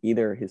Thomas in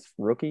either his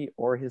rookie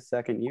or his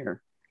second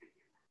year.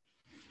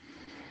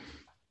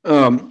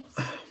 I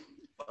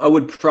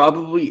would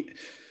probably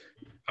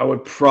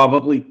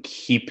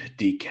keep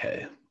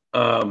DK.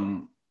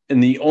 And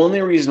the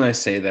only reason I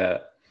say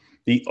that,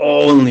 the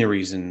only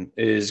reason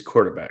is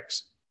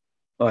quarterbacks.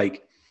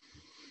 Like,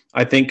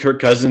 I think Kirk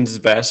Cousins is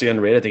vastly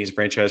underrated. I think he's a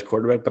franchise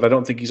quarterback, but I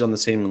don't think he's on the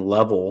same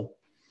level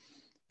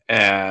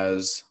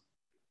as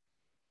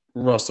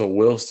Russell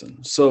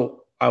Wilson.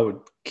 So I would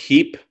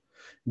keep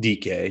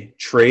DK,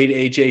 trade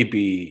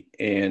AJB,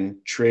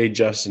 and trade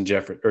Justin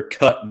Jefferson, or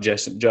cut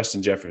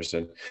Justin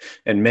Jefferson.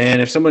 And man,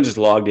 if someone just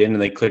logged in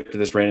and they clicked to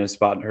this random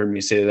spot and heard me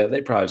say that,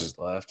 they probably just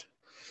left.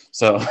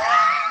 So,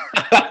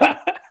 all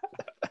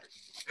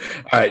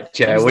right,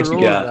 Chad, what you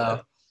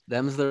got?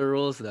 Them's the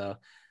rules, though.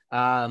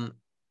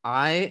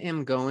 I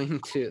am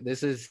going to.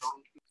 This is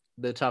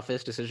the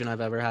toughest decision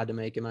I've ever had to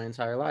make in my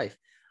entire life.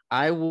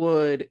 I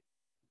would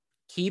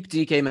keep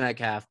DK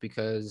Metcalf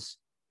because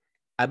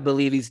I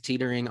believe he's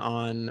teetering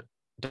on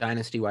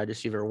dynasty wide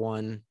receiver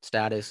one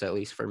status, at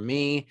least for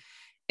me.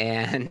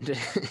 And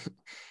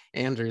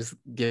Andrew's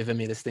giving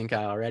me the stink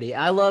eye already.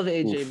 I love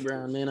AJ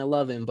Brown, man. I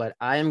love him, but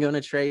I am going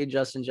to trade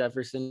Justin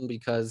Jefferson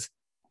because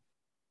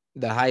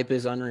the hype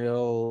is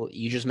unreal.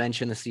 You just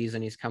mentioned the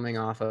season he's coming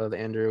off of.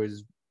 Andrew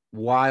is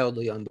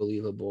wildly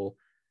unbelievable.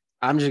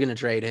 I'm just going to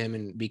trade him,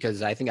 and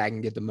because I think I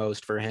can get the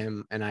most for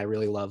him, and I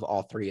really love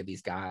all three of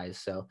these guys.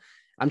 So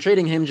I'm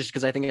trading him just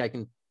because I think I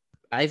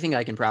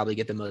can probably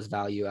get the most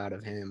value out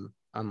of him.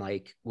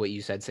 Unlike what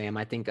you said, Sam,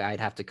 I think I'd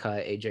have to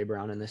cut AJ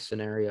Brown in this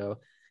scenario.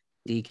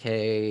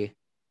 DK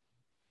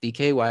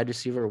wide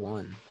receiver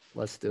one.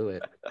 Let's do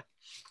it.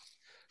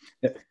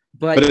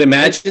 But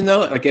imagine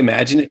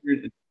if you're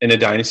in a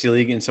dynasty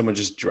league and someone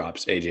just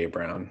drops AJ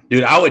Brown.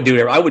 Dude, I would do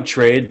it. I would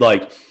trade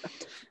like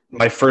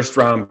my first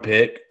round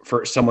pick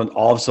for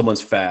all of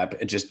someone's fab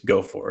and just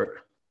go for it.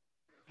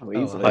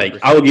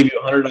 Like, I will give you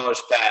 $100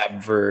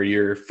 fab for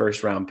your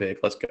first round pick.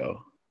 Let's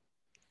go.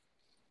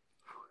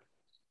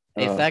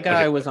 If that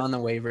guy was on the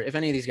waiver, if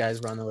any of these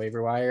guys were on the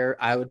waiver wire,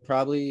 I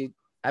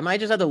might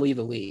just have to leave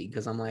the league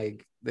because I'm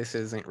like, this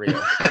isn't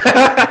real.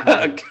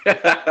 Yeah,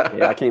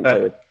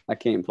 I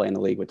can't play in the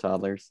league with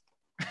toddlers.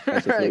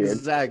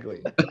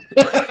 Exactly.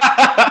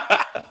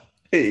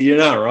 You're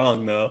not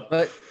wrong though.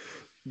 But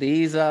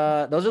those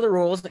are the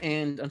rules,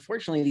 and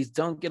unfortunately, these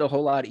don't get a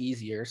whole lot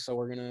easier. So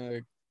we're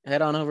gonna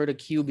head on over to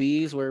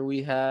QBs, where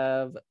we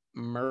have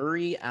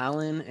Murray,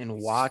 Allen, and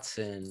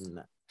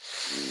Watson.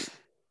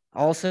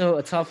 Also,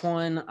 a tough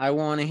one. I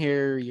want to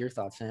hear your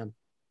thoughts, Sam.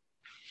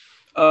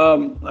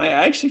 I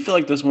actually feel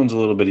like this one's a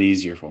little bit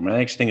easier for me.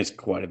 I actually think it's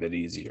quite a bit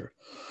easier.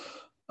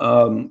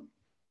 I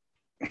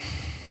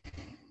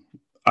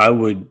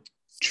would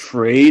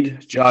trade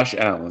Josh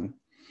Allen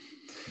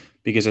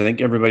because I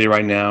think everybody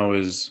right now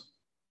is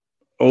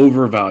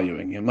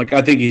overvaluing him. Like,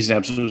 I think he's an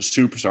absolute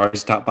superstar.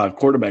 He's a top 5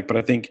 quarterback, but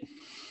I think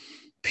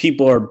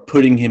people are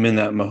putting him in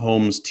that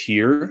Mahomes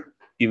tier,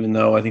 even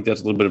though I think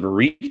that's a little bit of a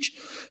reach.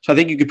 So I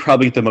think you could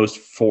probably get the most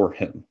for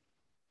him.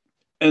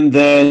 And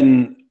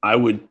then I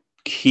would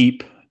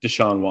keep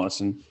Deshaun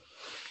Watson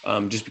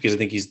just because I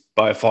think he's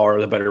by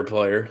far the better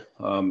player.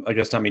 I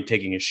guess not me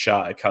taking a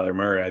shot at Kyler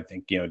Murray. I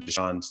think,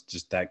 Deshaun's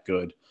just that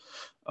good.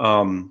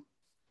 And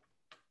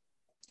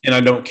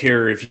I don't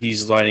care if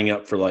he's lining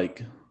up for,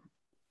 like,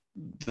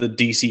 the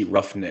DC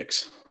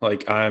Roughnecks.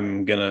 Like,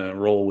 I'm going to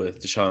roll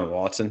with Deshaun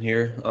Watson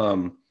here.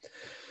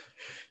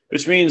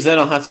 Which means then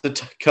I'll have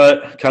to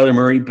cut Kyler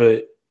Murray,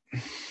 but,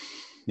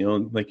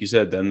 like you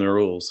said, then the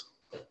rules.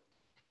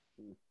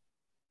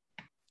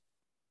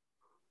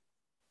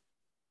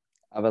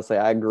 I was say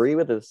I agree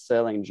with the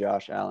selling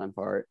Josh Allen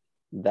part.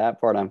 That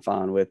part I'm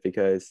fine with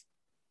because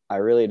I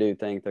really do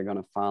think they're going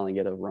to finally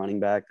get a running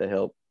back to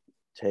help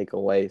take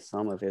away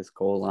some of his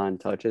goal line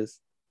touches.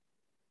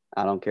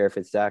 I don't care if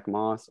it's Zach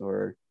Moss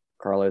or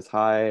Carlos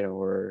Hyde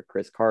or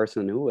Chris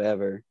Carson,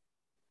 whoever.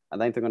 I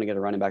think they're going to get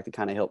a running back to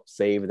kind of help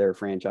save their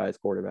franchise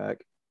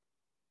quarterback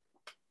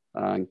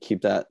and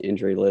keep that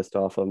injury list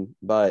off them.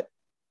 But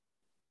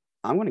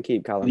I'm going to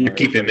keep Kyler Murray. You're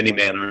keeping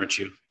mini-man, aren't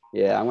you?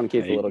 Yeah, I'm going to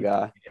keep the little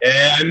guy.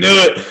 Yeah, I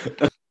knew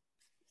it.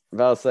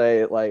 I'll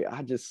say, like,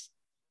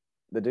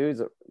 the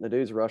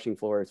dude's rushing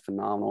floor is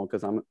phenomenal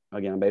because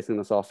I'm basing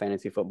this off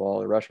fantasy football.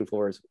 The rushing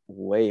floor is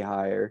way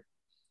higher.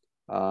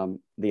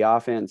 The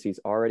offense, he's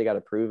already got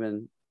a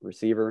proven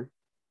receiver,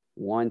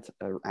 an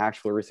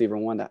actual receiver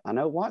one that I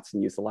know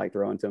Watson used to like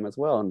throwing to him as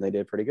well, and they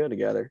did pretty good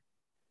together.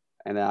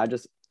 And then I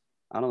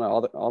don't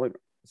know, all the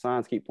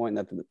signs keep pointing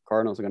that the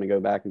Cardinals are going to go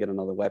back and get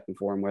another weapon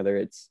for him, whether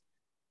it's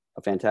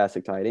a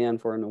fantastic tight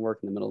end for him to work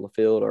in the middle of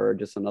the field or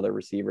just another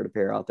receiver to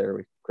pair out there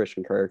with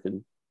Christian Kirk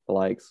and the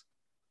likes.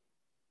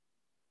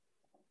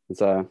 And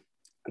so,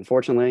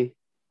 unfortunately,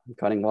 I'm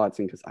cutting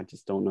Watson because I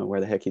just don't know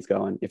where the heck he's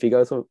going. If he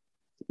goes to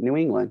New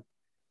England,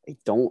 they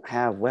don't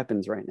have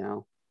weapons right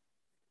now.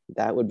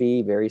 That would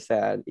be very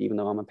sad, even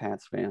though I'm a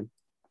Pats fan.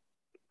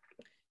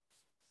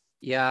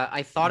 Yeah,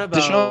 I thought about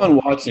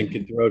Deshaun Watson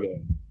could throw to.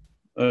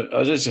 I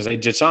was just going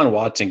to say, Deshaun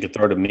Watson could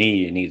throw to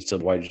me, and he'd still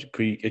wide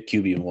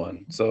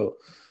QB1. So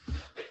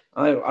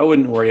I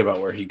wouldn't worry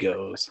about where he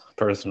goes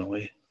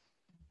personally.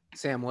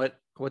 Sam,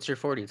 what's your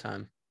 40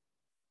 time?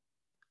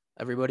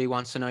 Everybody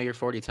wants to know your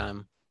 40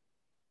 time.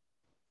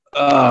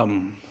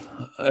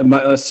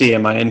 Let's see.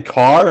 Am I in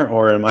car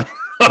or am I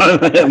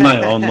in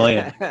my own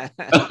land?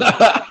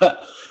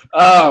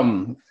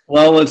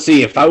 Well, let's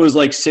see. If I was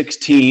like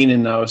 16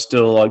 and I was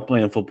still like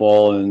playing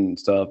football and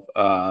stuff,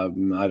 I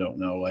don't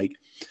know. Like,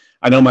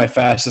 I know my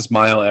fastest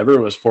mile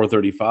ever was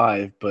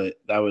 4:35, but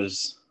that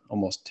was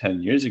almost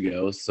 10 years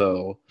ago.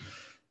 So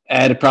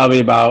add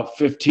probably about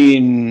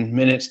 15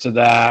 minutes to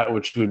that,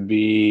 which would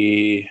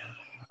be,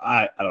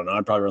 I don't know.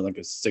 I'd probably run like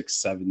a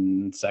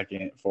 6-7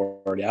 second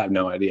 40. I have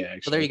no idea,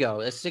 actually. Well, there you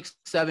go. A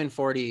 6-7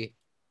 40.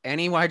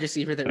 Any wide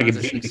receiver that runs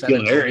a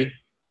 6-7 40,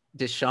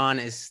 Deshaun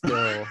is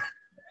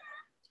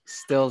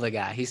still the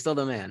guy. He's still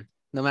the man,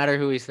 no matter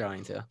who he's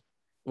throwing to.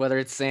 Whether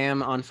it's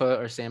Sam on foot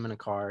or Sam in a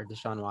car,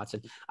 Deshaun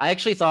Watson. I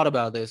actually thought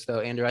about this,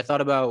 though, Andrew. I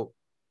thought about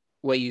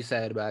what you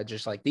said about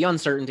just like the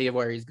uncertainty of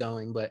where he's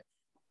going. But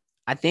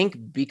I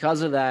think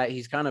because of that,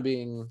 he's kind of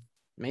being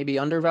maybe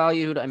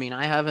undervalued. I mean,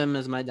 I have him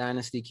as my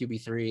dynasty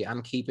QB3.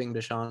 I'm keeping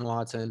Deshaun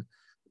Watson.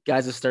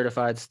 Guy's a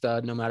certified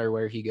stud no matter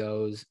where he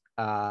goes,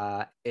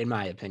 in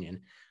my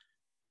opinion.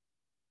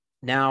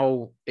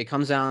 Now it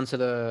comes down to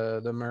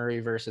the Murray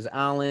versus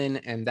Allen,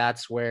 and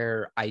that's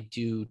where I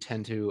do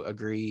tend to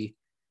agree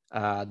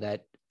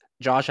that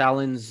Josh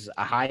Allen's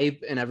a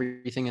hype and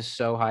everything is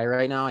so high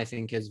right now. I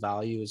think his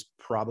value is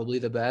probably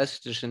the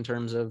best just in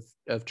terms of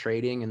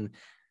trading. And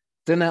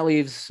then that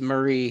leaves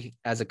Murray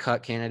as a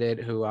cut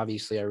candidate, who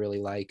obviously I really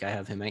like. I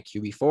have him at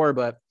QB4,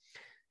 but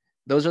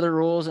those are the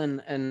rules.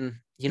 And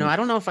you know, I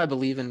don't know if I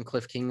believe in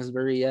Cliff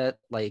Kingsbury yet.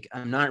 Like,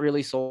 I'm not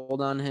really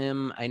sold on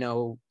him. I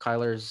know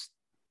Kyler's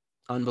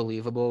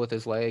unbelievable with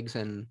his legs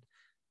and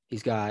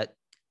he's got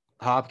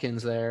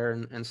Hopkins there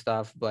and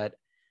stuff, but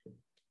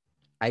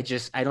I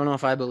don't know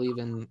if I believe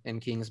in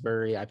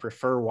Kingsbury. I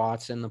prefer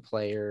Watson, the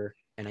player,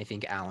 and I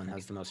think Allen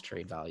has the most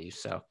trade value.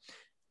 So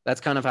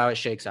that's kind of how it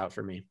shakes out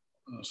for me.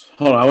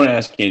 Hold on, I want to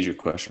ask Andrew a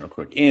question real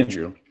quick.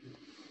 Andrew,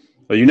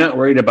 are you not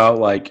worried about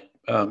like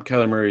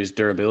Kyler Murray's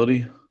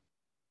durability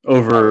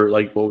over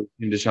like what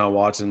in Deshaun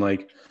Watson?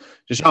 Like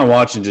Deshaun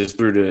Watson just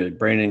threw to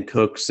Brandon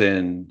Cooks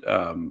and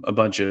a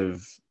bunch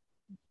of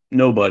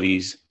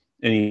nobodies,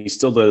 and he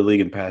still led the league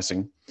in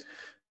passing.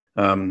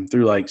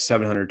 Threw like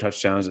 700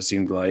 touchdowns, it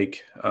seemed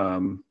like.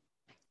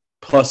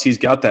 Plus, he's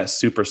got that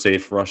super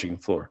safe rushing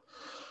floor.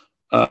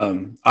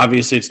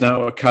 Obviously, it's not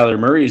what Kyler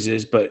Murray's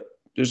is, but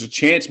there's a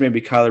chance maybe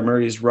Kyler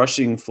Murray's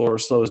rushing floor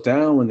slows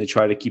down when they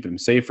try to keep him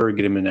safer,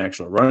 get him an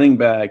actual running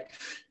back,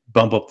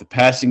 bump up the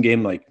passing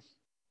game. Like,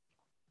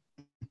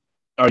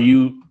 are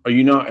you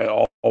not at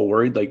all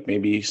worried? Like,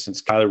 maybe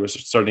since Kyler was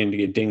starting to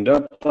get dinged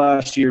up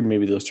last year,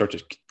 maybe they'll start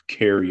to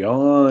carry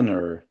on,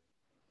 or?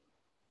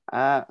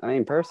 I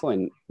mean,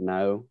 personally,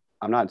 no.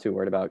 I'm not too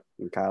worried about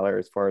Kyler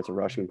as far as the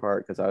rushing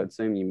part, because I would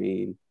assume you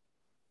mean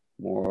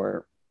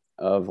more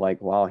of like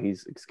while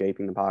he's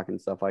escaping the pocket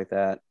and stuff like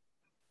that.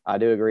 I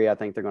do agree. I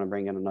think they're going to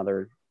bring in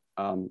another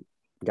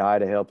guy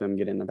to help him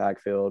get in the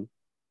backfield.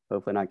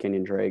 Hopefully not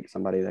Kenyon Drake,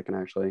 somebody that can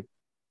actually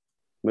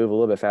move a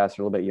little bit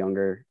faster, a little bit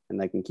younger, and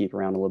they can keep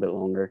around a little bit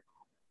longer.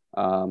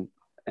 And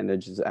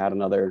then just add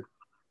another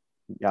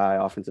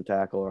guy, offensive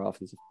tackle or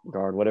offensive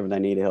guard, whatever they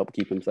need to help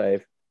keep him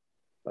safe.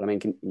 But, I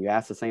mean, can you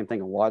ask the same thing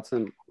of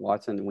Watson?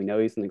 Watson, we know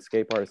he's an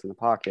escape artist in the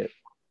pocket,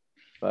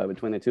 but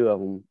between the two of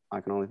them,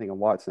 I can only think of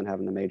Watson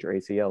having the major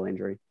ACL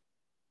injury.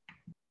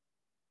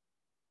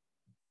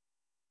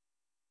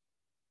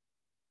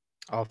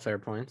 All fair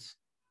points.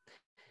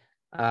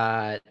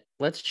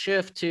 Let's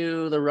shift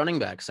to the running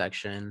back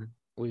section.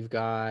 We've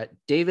got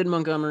David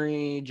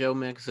Montgomery, Joe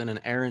Mixon,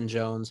 and Aaron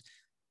Jones.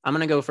 I'm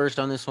going to go first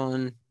on this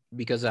one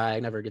because I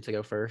never get to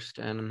go first,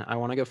 and I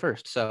want to go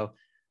first. So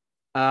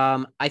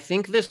I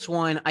think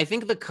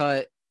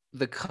the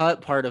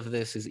cut part of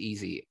this is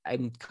easy.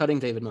 I'm cutting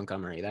David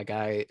Montgomery. That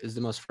guy is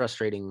the most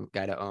frustrating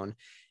guy to own.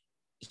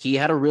 He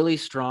had a really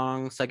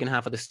strong second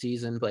half of the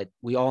season, but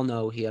we all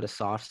know he had a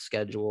soft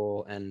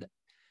schedule, and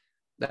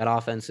that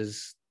offense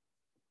is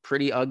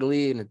pretty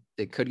ugly, and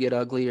it could get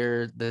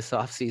uglier this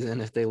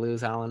offseason if they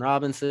lose Allen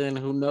Robinson.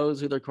 Who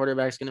knows who their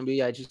quarterback's going to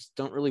be? I just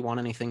don't really want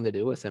anything to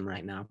do with him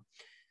right now.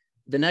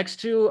 The next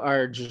two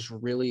are just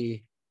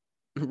really,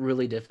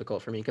 really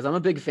difficult for me because I'm a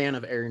big fan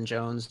of Aaron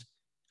Jones.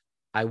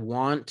 I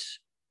want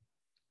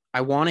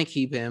to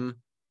keep him,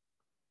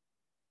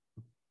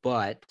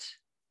 but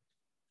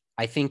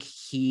I think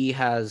he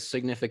has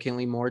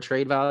significantly more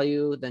trade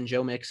value than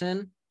Joe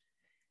Mixon.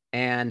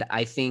 And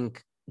I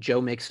think Joe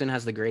Mixon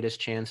has the greatest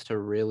chance to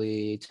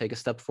really take a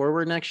step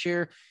forward next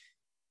year.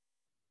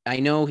 I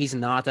know he's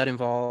not that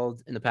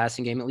involved in the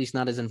passing game, at least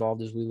not as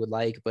involved as we would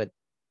like, but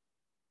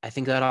I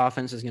think that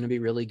offense is going to be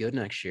really good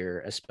next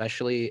year,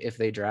 especially if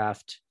they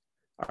draft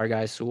our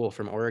guy Sewell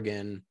from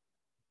Oregon,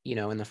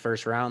 in the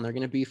first round. They're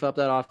going to beef up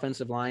that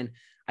offensive line.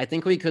 I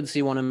think we could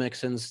see one of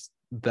Mixon's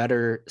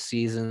better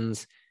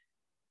seasons,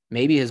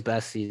 maybe his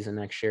best season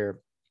next year.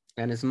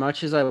 And as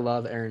much as I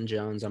love Aaron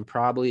Jones, I'm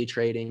probably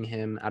trading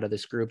him out of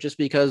this group just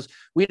because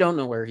we don't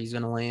know where he's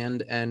going to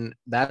land. And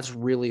that's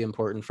really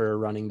important for a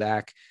running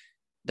back.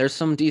 There's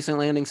some decent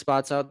landing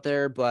spots out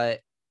there,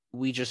 but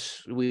we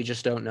just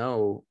don't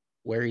know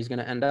where he's going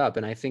to end up.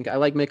 And I think I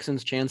like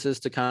Mixon's chances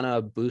to kind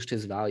of boost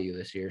his value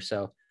this year.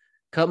 So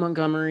cut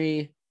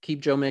Montgomery,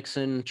 keep Joe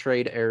Mixon,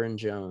 trade Aaron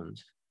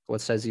Jones.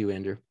 What says you,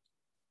 Andrew?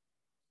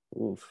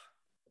 Oof.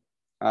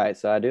 All right,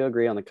 so I do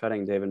agree on the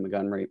cutting David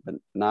Montgomery, but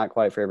not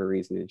quite for every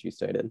reason that you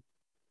stated.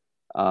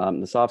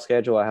 The soft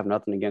schedule, I have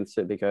nothing against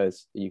it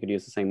because you could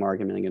use the same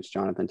argument against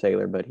Jonathan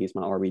Taylor, but he's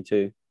my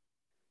RB2.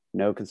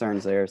 No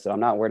concerns there, so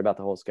I'm not worried about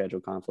the whole schedule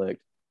conflict.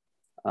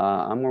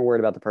 I'm more worried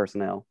about the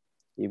personnel.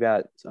 You've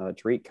got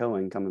Tariq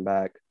Cohen coming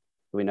back,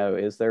 who we know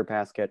is their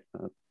pass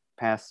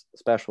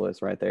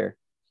specialist right there.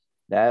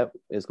 That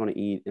is going to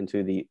eat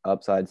into the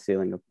upside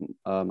ceiling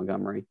of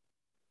Montgomery.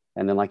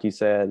 And then, like you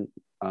said,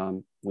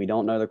 we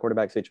don't know the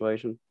quarterback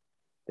situation.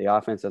 The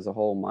offense as a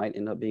whole might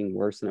end up being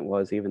worse than it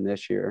was even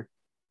this year.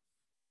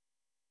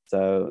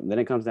 So then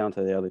it comes down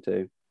to the other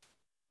two.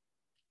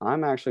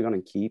 I'm actually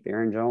going to keep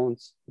Aaron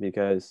Jones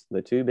because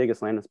the two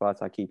biggest landing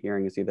spots I keep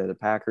hearing is either the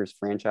Packers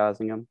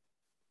franchising him.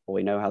 Well,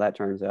 we know how that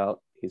turns out.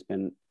 He's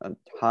been a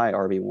high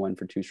RB1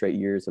 for 2 straight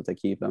years if they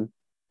keep him,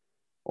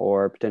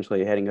 or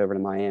potentially heading over to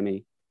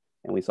Miami.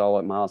 And we saw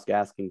what Myles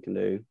Gaskin can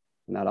do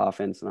in that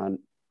offense. And I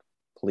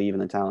believe in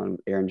the talent of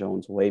Aaron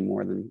Jones way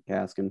more than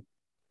Gaskin.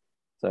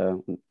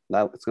 So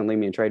that's going to leave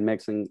me in trade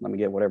Mixon. Let me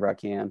get whatever I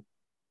can.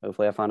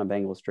 Hopefully I find a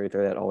Bengals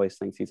truther that always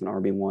thinks he's an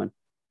RB1.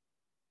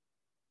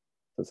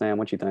 So Sam,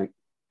 what you think?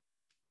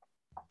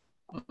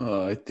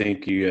 I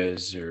think you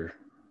guys are,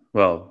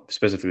 well,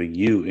 specifically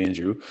you,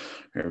 Andrew,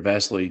 are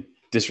vastly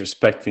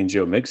disrespecting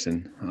Joe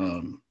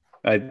Mixon.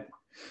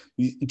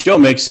 Joe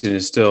Mixon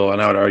is still,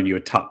 and I would argue, a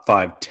top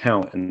 5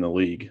 talent in the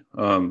league.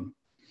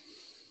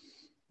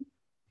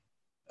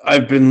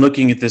 I've been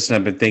looking at this and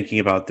I've been thinking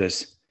about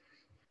this.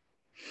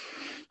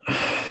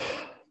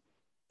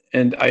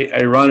 And I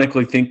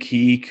ironically think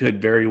he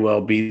could very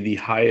well be the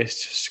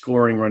highest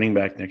scoring running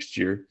back next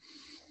year.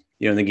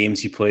 In the games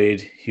he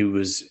played, he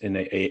was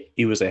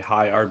a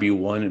high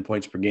RB1 in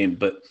points per game.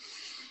 But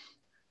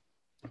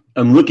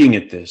I'm looking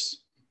at this,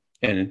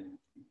 and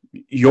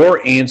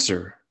your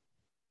answer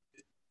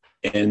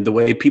and the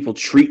way people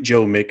treat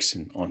Joe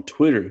Mixon on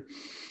Twitter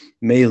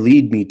may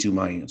lead me to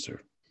my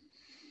answer.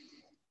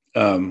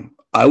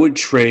 I would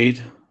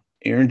trade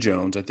Aaron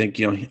Jones. I think,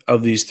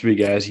 of these 3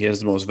 guys, he has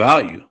the most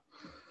value.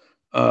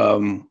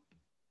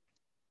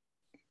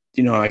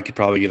 I could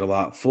probably get a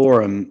lot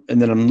for him.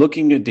 And then I'm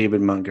looking at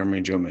David Montgomery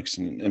and Joe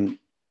Mixon. And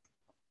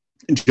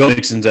Joe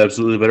Mixon's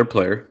absolutely a better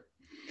player.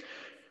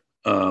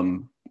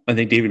 I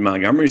think David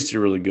Montgomery's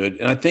still really good.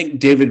 And I think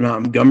David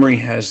Montgomery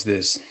has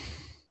this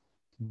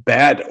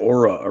bad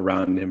aura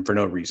around him for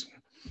no reason.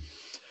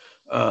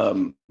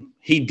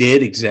 He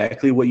did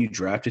exactly what you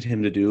drafted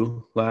him to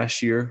do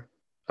last year.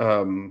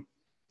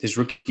 His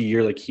rookie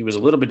year, he was a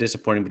little bit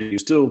disappointing, but he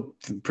was still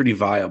pretty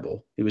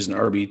viable. He was an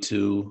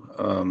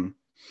RB2.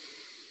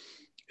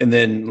 And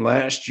then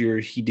last year,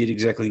 he did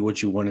exactly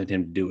what you wanted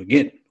him to do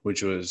again,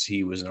 which was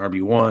he was an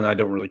RB1. I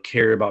don't really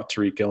care about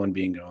Tariq Cohen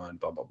being gone,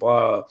 blah, blah,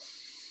 blah.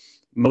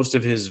 Most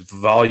of his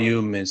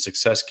volume and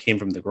success came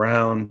from the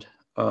ground.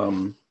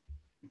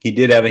 He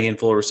did have a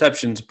handful of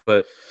receptions,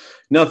 but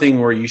nothing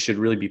where you should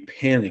really be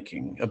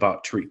panicking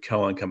about Tariq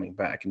Cohen coming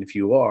back. And if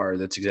you are,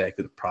 that's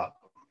exactly the problem.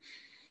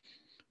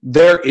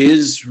 There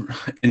is,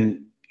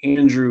 and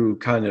Andrew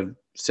kind of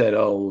said,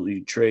 oh,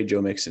 you trade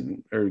Joe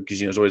Mixon, or because,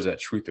 there's always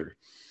that truther.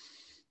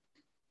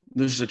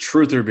 There's a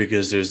truther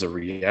because there's a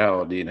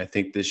reality. And I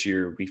think this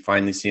year we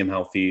finally see him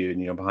healthy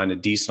and, behind a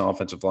decent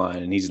offensive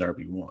line, and he's an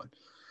RB1.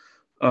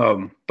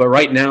 But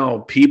right now,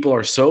 people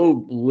are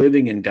so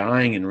living and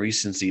dying in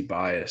recency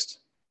biased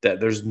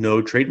that there's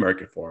no trade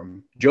market for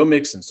him. Joe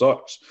Mixon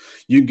sucks.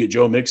 You can get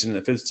Joe Mixon in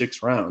the 5th,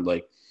 6th round.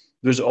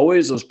 There's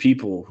always those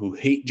people who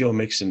hate Joe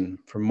Mixon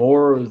for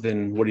more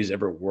than what he's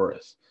ever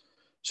worth.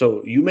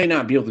 So you may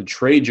not be able to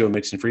trade Joe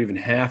Mixon for even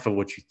half of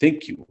what you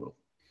think you will.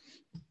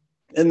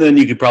 And then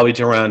you could probably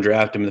turn around and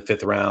draft him in the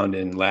 5th round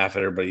and laugh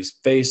at everybody's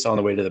face on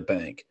the way to the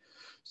bank.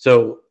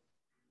 So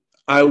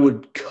I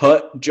would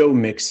cut Joe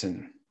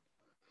Mixon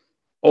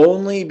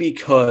only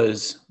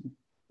because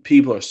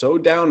people are so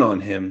down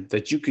on him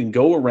that you can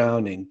go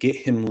around and get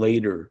him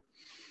later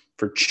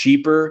for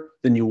cheaper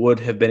than you would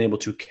have been able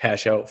to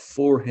cash out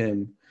for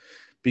him.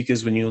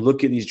 Because when you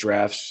look at these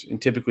drafts,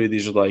 and typically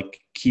these are like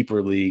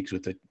keeper leagues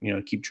with a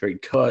keep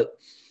trade cut,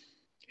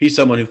 he's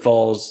someone who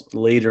falls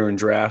later in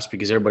drafts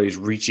because everybody's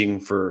reaching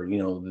for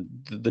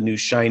the new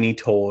shiny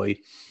toy,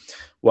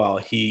 while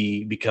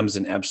he becomes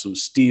an absolute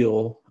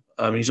steal.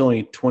 He's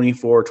only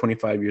 24,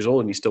 25 years old,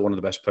 and he's still one of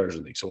the best players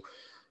in the league. So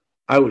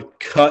I would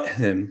cut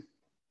him,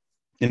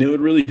 and it would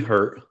really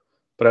hurt,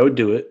 but I would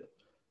do it.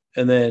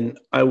 And then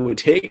I would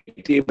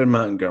take David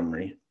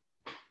Montgomery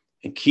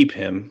and keep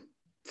him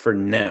for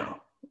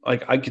now.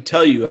 Like, I could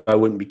tell you I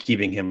wouldn't be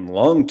keeping him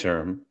long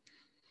term,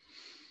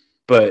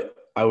 but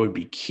I would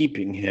be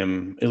keeping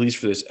him at least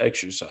for this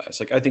exercise.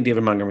 Like, I think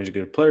David Montgomery is a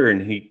good player,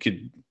 and he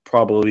could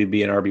probably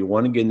be an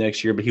RB1 again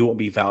next year, but he won't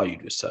be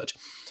valued as such.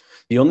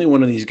 The only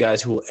one of these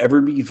guys who will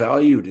ever be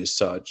valued as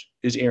such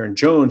is Aaron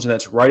Jones, and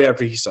that's right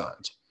after he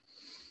signs.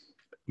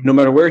 No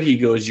matter where he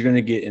goes, you're going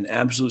to get an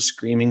absolute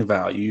screaming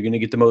value. You're going to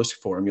get the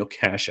most for him. You'll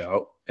cash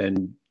out,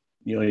 and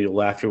you'll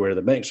laugh your way to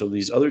the bank. So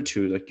these other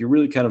two, like, you're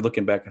really kind of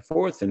looking back and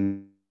forth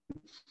and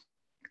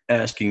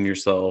asking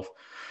yourself,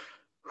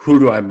 who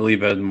do I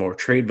believe has more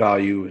trade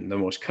value and the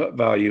most cut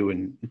value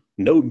and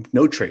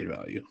no trade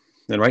value?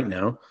 And right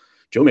now,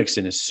 Joe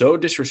Mixon is so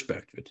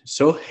disrespected,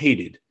 so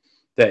hated,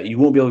 that you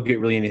won't be able to get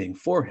really anything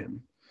for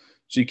him.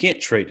 So you can't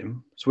trade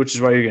him, which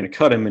is why you're going to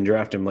cut him and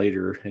draft him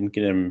later and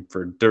get him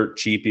for dirt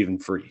cheap, even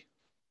free.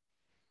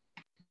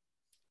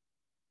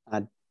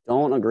 I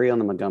don't agree on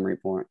the Montgomery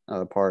part.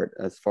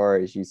 As far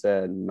as you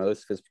said,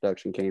 most of his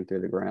production came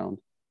through the ground.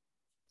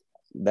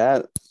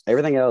 That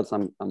everything else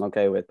I'm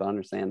okay with. I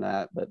understand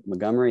that, but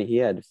Montgomery, he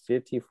had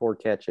 54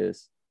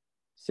 catches,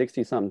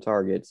 60-something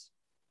targets,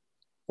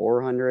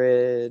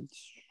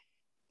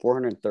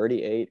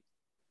 438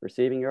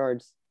 receiving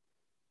yards.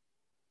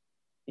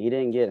 He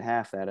didn't get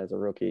half that as a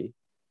rookie.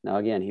 Now,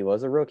 again, he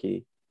was a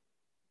rookie,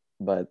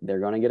 but they're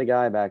going to get a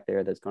guy back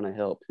there that's going to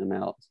help him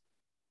out.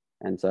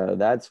 And so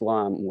that's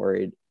why I'm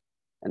worried,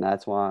 and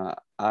that's why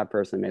I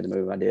personally made the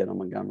move I did on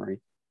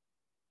Montgomery.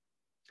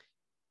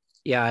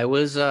 Yeah, I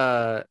was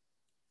about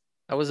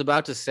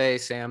to say,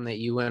 Sam, that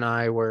you and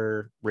I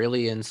were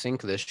really in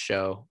sync this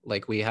show.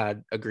 Like, we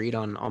had agreed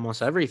on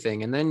almost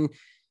everything. And then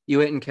you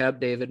went and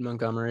kept David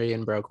Montgomery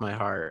and broke my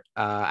heart.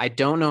 I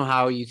don't know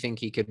how you think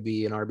he could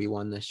be an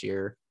RB1 this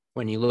year.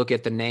 When you look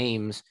at the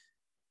names,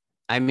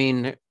 I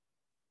mean,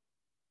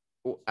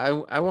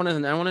 I want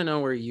to know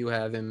where you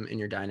have him in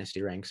your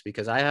dynasty ranks,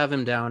 because I have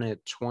him down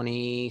at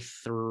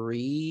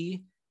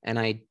 23, and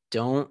I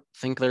don't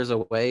think there's a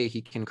way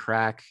he can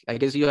crack. I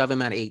guess you have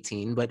him at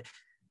 18, but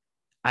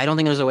I don't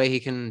think there's a way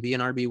he can be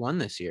an RB1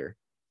 this year.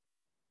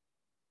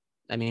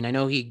 I mean, I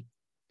know he's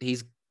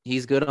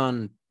good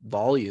on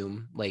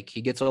volume. Like,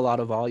 he gets a lot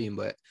of volume,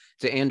 but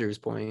to Andrew's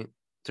point,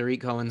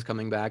 Tariq Cohen's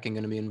coming back and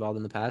going to be involved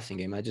in the passing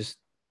game.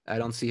 I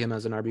don't see him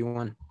as an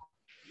RB1.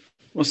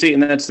 Well, see,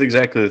 and that's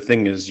exactly the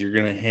thing, is you're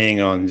going to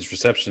hang on his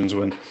receptions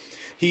when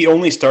he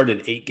only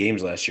started 8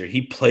 games last year.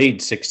 He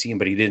played 16,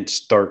 but he didn't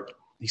start.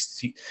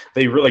 The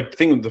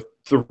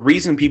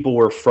reason people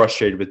were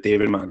frustrated with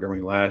David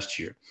Montgomery last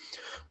year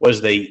was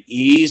they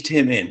eased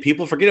him in.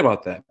 People forget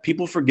about that.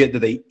 People forget that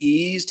they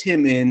eased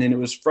him in, and it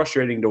was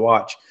frustrating to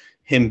watch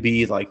him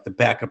be like the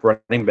backup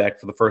running back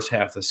for the first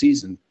half of the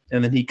season.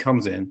 And then he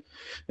comes in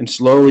and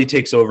slowly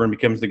takes over and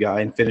becomes the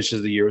guy and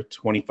finishes the year with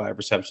 25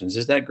 receptions.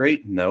 Is that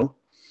great? No.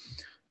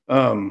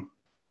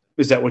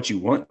 Is that what you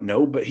want?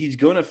 No, but he's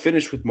going to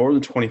finish with more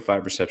than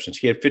 25 receptions.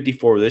 He had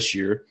 54 this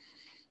year,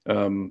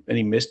 and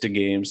he missed a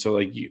game. So,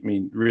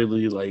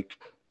 really,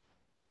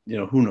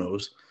 who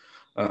knows?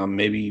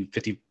 Maybe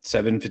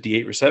 57,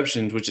 58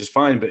 receptions, which is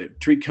fine. But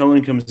Tariq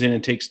Cohen comes in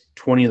and takes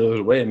 20 of those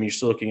away. I mean, you're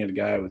still looking at a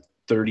guy with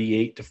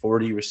 38 to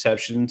 40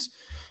 receptions,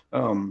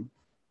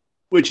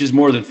 which is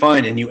more than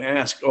fine. And you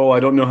ask, I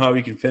don't know how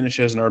he can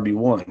finish as an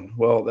RB1.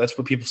 Well, that's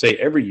what people say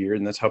every year,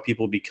 and that's how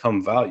people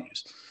become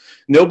values.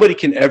 Nobody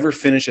can ever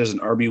finish as an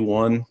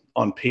RB1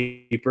 on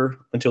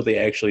paper until they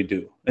actually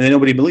do. And then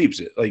nobody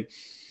believes it. Like,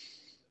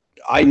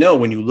 I know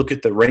when you look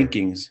at the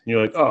rankings,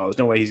 you're like, there's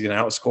no way he's going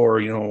to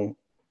outscore,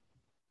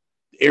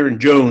 Aaron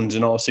Jones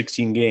in all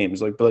 16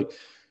 games. But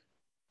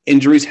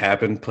injuries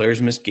happen,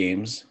 players miss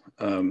games.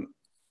 And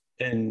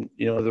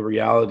the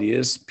reality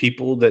is,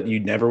 people that you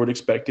never would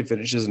expect to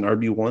finish as an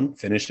RB1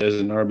 finish as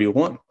an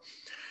RB1.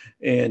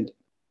 And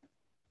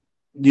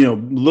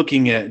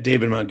looking at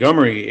David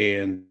Montgomery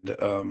and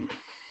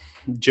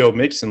Joe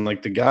Mixon,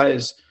 the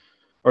guys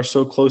are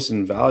so close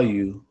in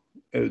value,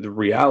 the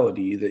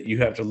reality that you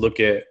have to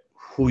look at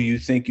who you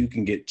think you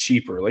can get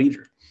cheaper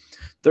later.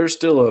 There's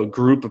still a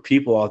group of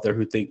people out there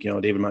who think,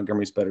 David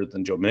Montgomery is better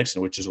than Joe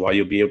Mixon, which is why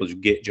you'll be able to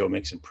get Joe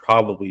Mixon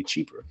probably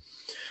cheaper.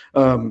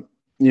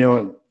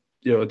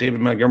 David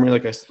Montgomery,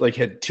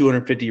 had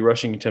 250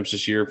 rushing attempts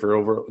this year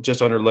for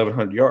just under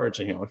 1,100 yards,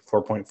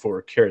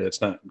 4.4 carry. That's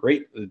not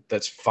great.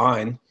 That's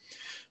fine.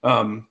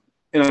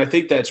 And I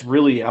think that's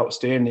really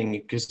outstanding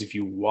because if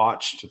you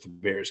watched the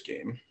Bears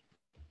game,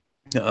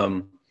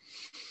 how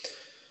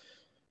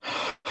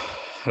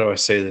do I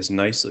say this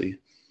nicely?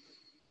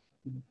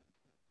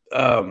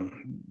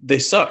 They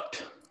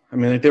sucked. I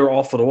mean, like, they were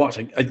awful to watch.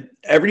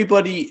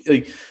 Everybody,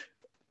 like,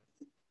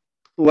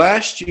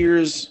 last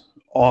year's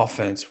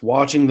offense,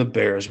 watching the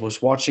Bears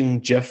was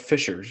watching Jeff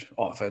Fisher's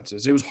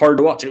offenses. It was hard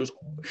to watch.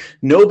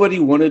 Nobody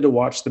wanted to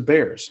watch the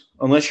Bears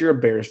unless you're a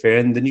Bears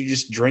fan. Then you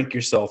just drank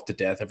yourself to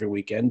death every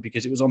weekend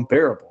because it was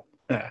unbearable.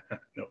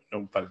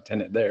 No pun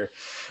intended there.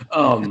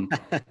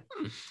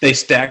 They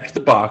stacked the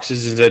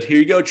boxes and said, "Here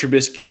you go,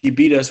 Trubisky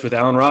beat us with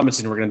Allen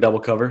Robinson. We're going to double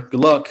cover. Good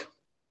luck."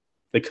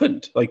 They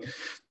couldn't. Like,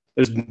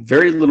 there's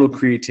very little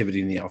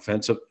creativity in the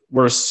offense. So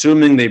we're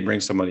assuming they bring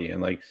somebody in.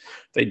 Like,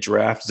 they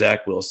draft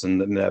Zach Wilson,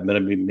 then that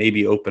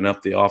maybe open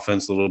up the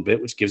offense a little bit,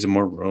 which gives them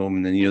more room.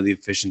 And then, the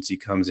efficiency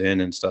comes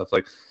in and stuff.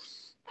 Like,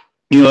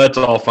 that's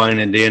all fine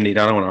and dandy.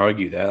 I don't want to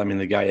argue that. I mean,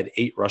 the guy had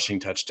 8 rushing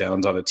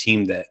touchdowns on a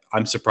team that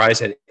I'm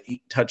surprised had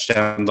 8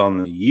 touchdowns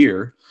on the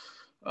year.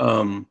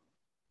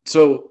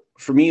 So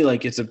for me,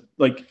 like,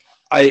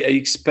 I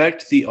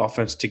expect the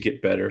offense to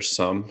get better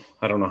some.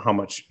 I don't know how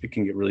much it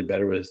can get really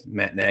better with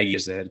Matt Nagy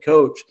as the head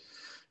coach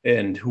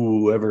and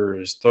whoever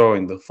is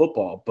throwing the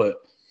football. But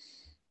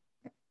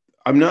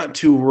I'm not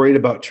too worried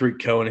about Tarik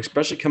Cohen,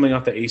 especially coming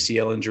off the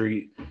ACL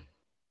injury.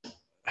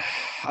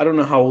 I don't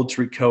know how old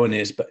Tarik Cohen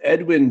is, but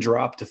Edwin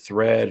dropped a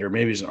thread, or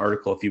maybe it was an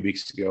article a few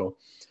weeks ago,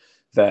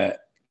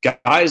 that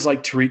guys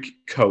like Tarik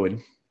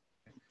Cohen,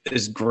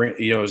 as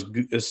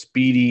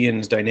speedy and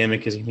as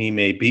dynamic as he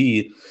may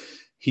be,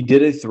 he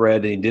did a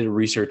thread and he did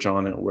research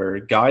on it where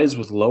guys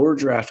with lower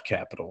draft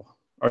capital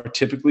are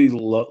typically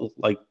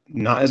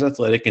not as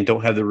athletic and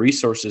don't have the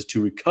resources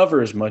to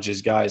recover as much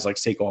as guys like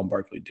Saquon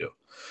Barkley do.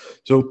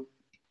 So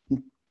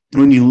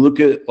when you look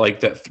at like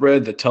that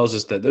thread that tells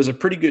us that there's a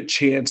pretty good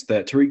chance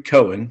that Tarik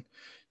Cohen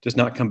does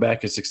not come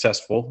back as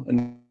successful.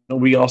 And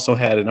we also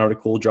had an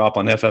article drop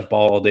on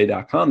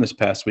ffballallday.com this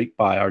past week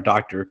by our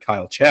doctor,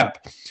 Kyle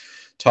Chapp,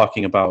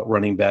 talking about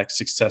running back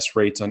success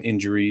rates on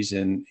injuries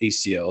and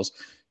ACLs.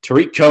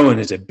 Tarik Cohen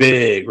is a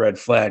big red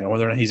flag on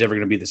whether or not he's ever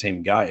going to be the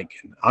same guy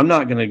again. I'm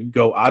not going to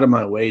go out of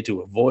my way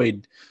to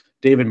avoid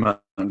David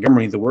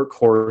Montgomery, the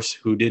workhorse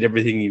who did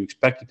everything you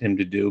expected him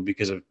to do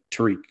because of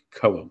Tarik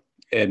Cohen,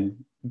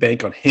 and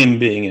bank on him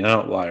being an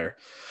outlier.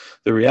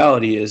 The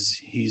reality is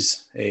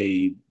he's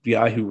a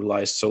guy who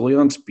relies solely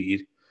on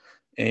speed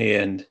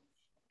and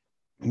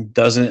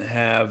doesn't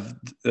have,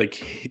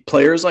 like,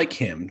 players like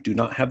him do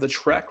not have the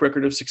track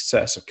record of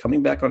success of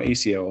coming back on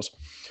ACLs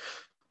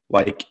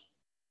like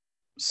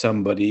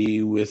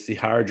somebody with the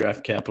higher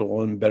draft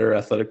capital and better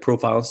athletic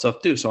profile and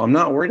stuff do. So I'm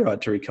not worried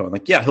about Tarik Cohen.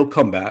 Like, yeah, he'll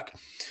come back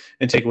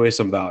and take away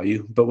some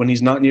value, but when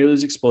he's not nearly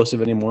as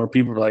explosive anymore,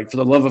 people are like, for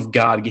the love of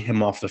God, get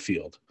him off the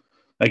field.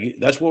 Like,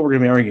 that's what we're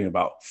going to be arguing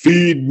about.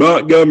 Feed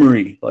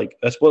Montgomery. Like,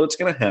 that's what's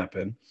going to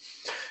happen.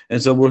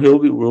 And so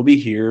we'll be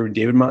here.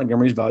 David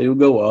Montgomery's value will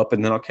go up,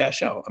 and then I'll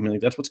cash out. I mean, like,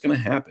 that's what's going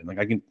to happen. Like,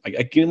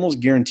 I can almost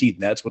guarantee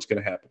that's what's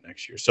going to happen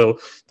next year. So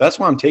that's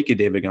why I'm taking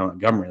David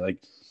Montgomery. Like,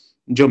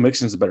 Joe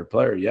Mixon's a better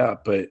player, yeah,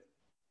 but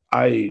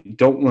I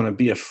don't want to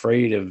be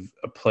afraid of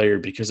a player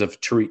because of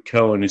Tarik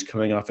Cohen, who's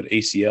coming off an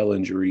ACL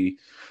injury,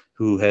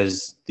 who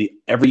has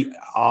every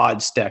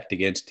odd stacked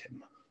against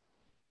him.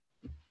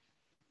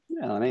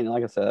 Yeah, I mean,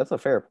 like I said, that's a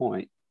fair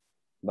point.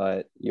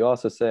 But you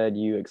also said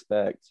you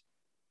expect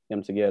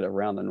him to get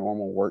around the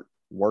normal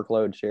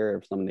workload share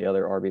of some of the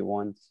other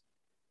RB1s.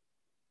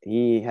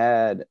 He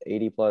had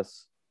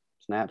 80-plus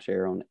snap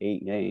share on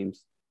 8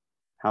 games.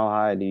 How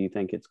high do you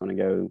think it's going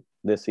to go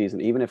this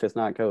season, even if it's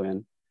not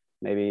Cohen?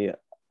 Maybe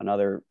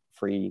another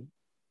free,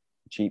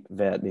 cheap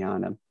vet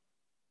behind him.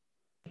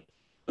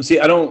 See,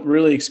 I don't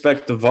really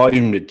expect the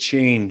volume to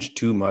change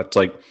too much.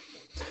 Like,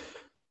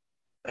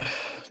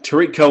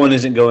 Tarik Cohen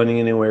isn't going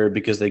anywhere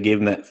because they gave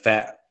him that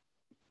fat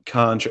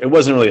contract. It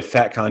wasn't really a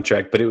fat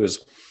contract, but it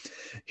was,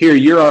 here,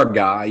 you're our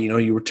guy.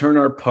 You return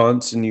our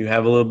punts and you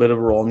have a little bit of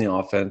a role in the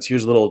offense.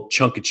 Here's a little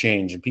chunk of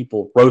change, and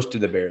people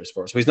roasted the Bears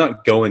for it. So he's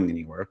not going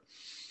anywhere.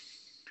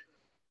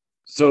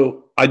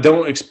 So I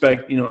don't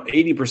expect,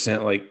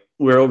 80%, like,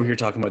 we're over here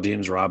talking about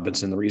James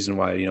Robinson, the reason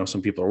why,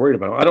 some people are worried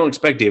about him. I don't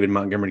expect David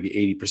Montgomery to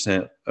get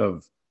 80%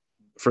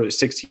 for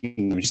 16.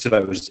 You said I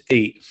was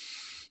 8.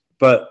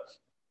 But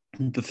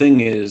the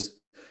thing is,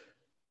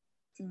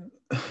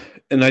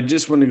 and I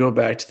just want to go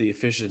back to the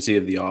efficiency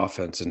of the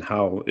offense and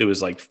how it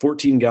was like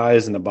 14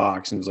 guys in the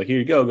box, and it was like, here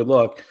you go, good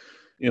luck.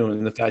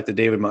 And the fact that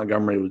David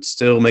Montgomery would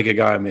still make a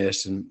guy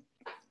miss and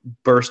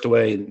burst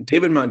away. And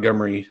David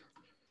Montgomery,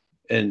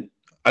 and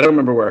I don't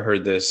remember where I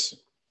heard this,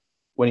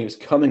 when he was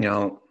coming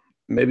out,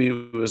 maybe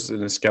it was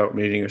in a scout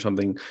meeting or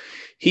something,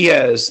 he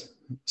has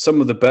some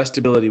of the best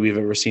ability we've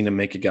ever seen to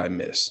make a guy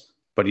miss,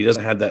 but he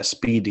doesn't have that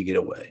speed to get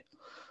away.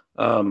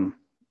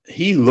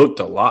 He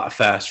looked a lot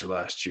faster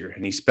last year,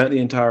 and he spent the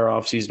entire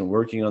offseason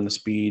working on the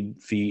speed,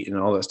 feet, and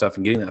all that stuff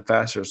and getting that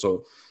faster.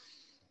 So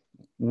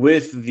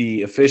with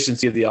the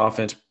efficiency of the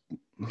offense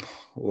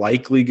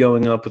likely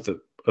going up with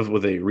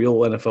a real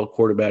NFL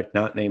quarterback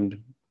not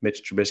named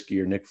Mitch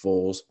Trubisky or Nick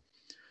Foles,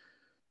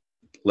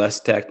 less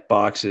stacked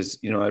boxes.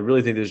 I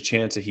really think there's a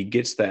chance that he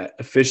gets that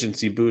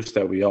efficiency boost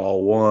that we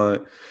all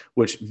want,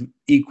 which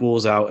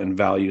equals out and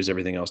values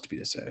everything else to be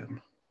the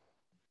same.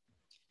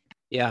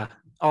 Yeah,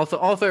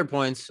 all fair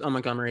points on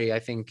Montgomery. I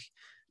think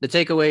the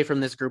takeaway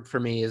from this group for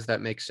me is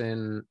that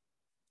Mixon,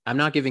 I'm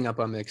not giving up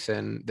on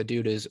Mixon. The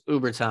dude is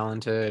uber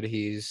talented.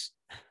 He's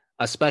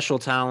a special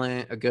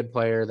talent, a good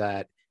player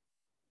that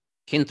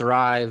can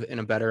thrive in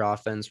a better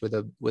offense with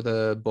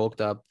a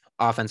bulked up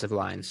offensive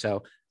line.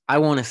 So I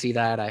want to see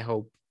that. I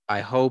hope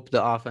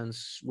the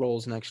offense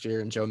rolls next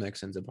year and Joe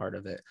Mixon's a part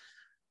of it.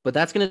 But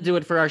that's going to do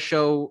it for our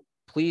show.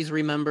 Please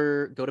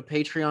remember, go to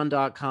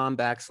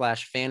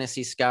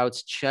patreon.com/fantasy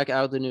scouts. Check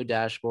out the new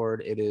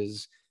dashboard. It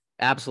is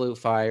absolute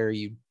fire.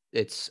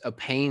 It's a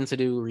pain to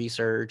do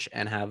research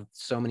and have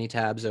so many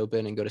tabs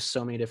open and go to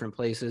so many different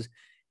places.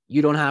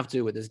 You don't have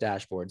to with this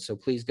dashboard. So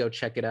please go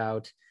check it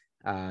out.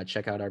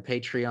 Check out our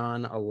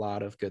Patreon. A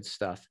lot of good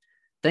stuff.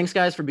 Thanks,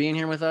 guys, for being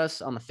here with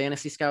us on the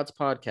Fantasy Scouts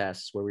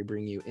podcast, where we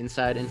bring you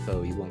inside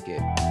info you won't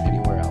get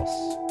anywhere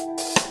else.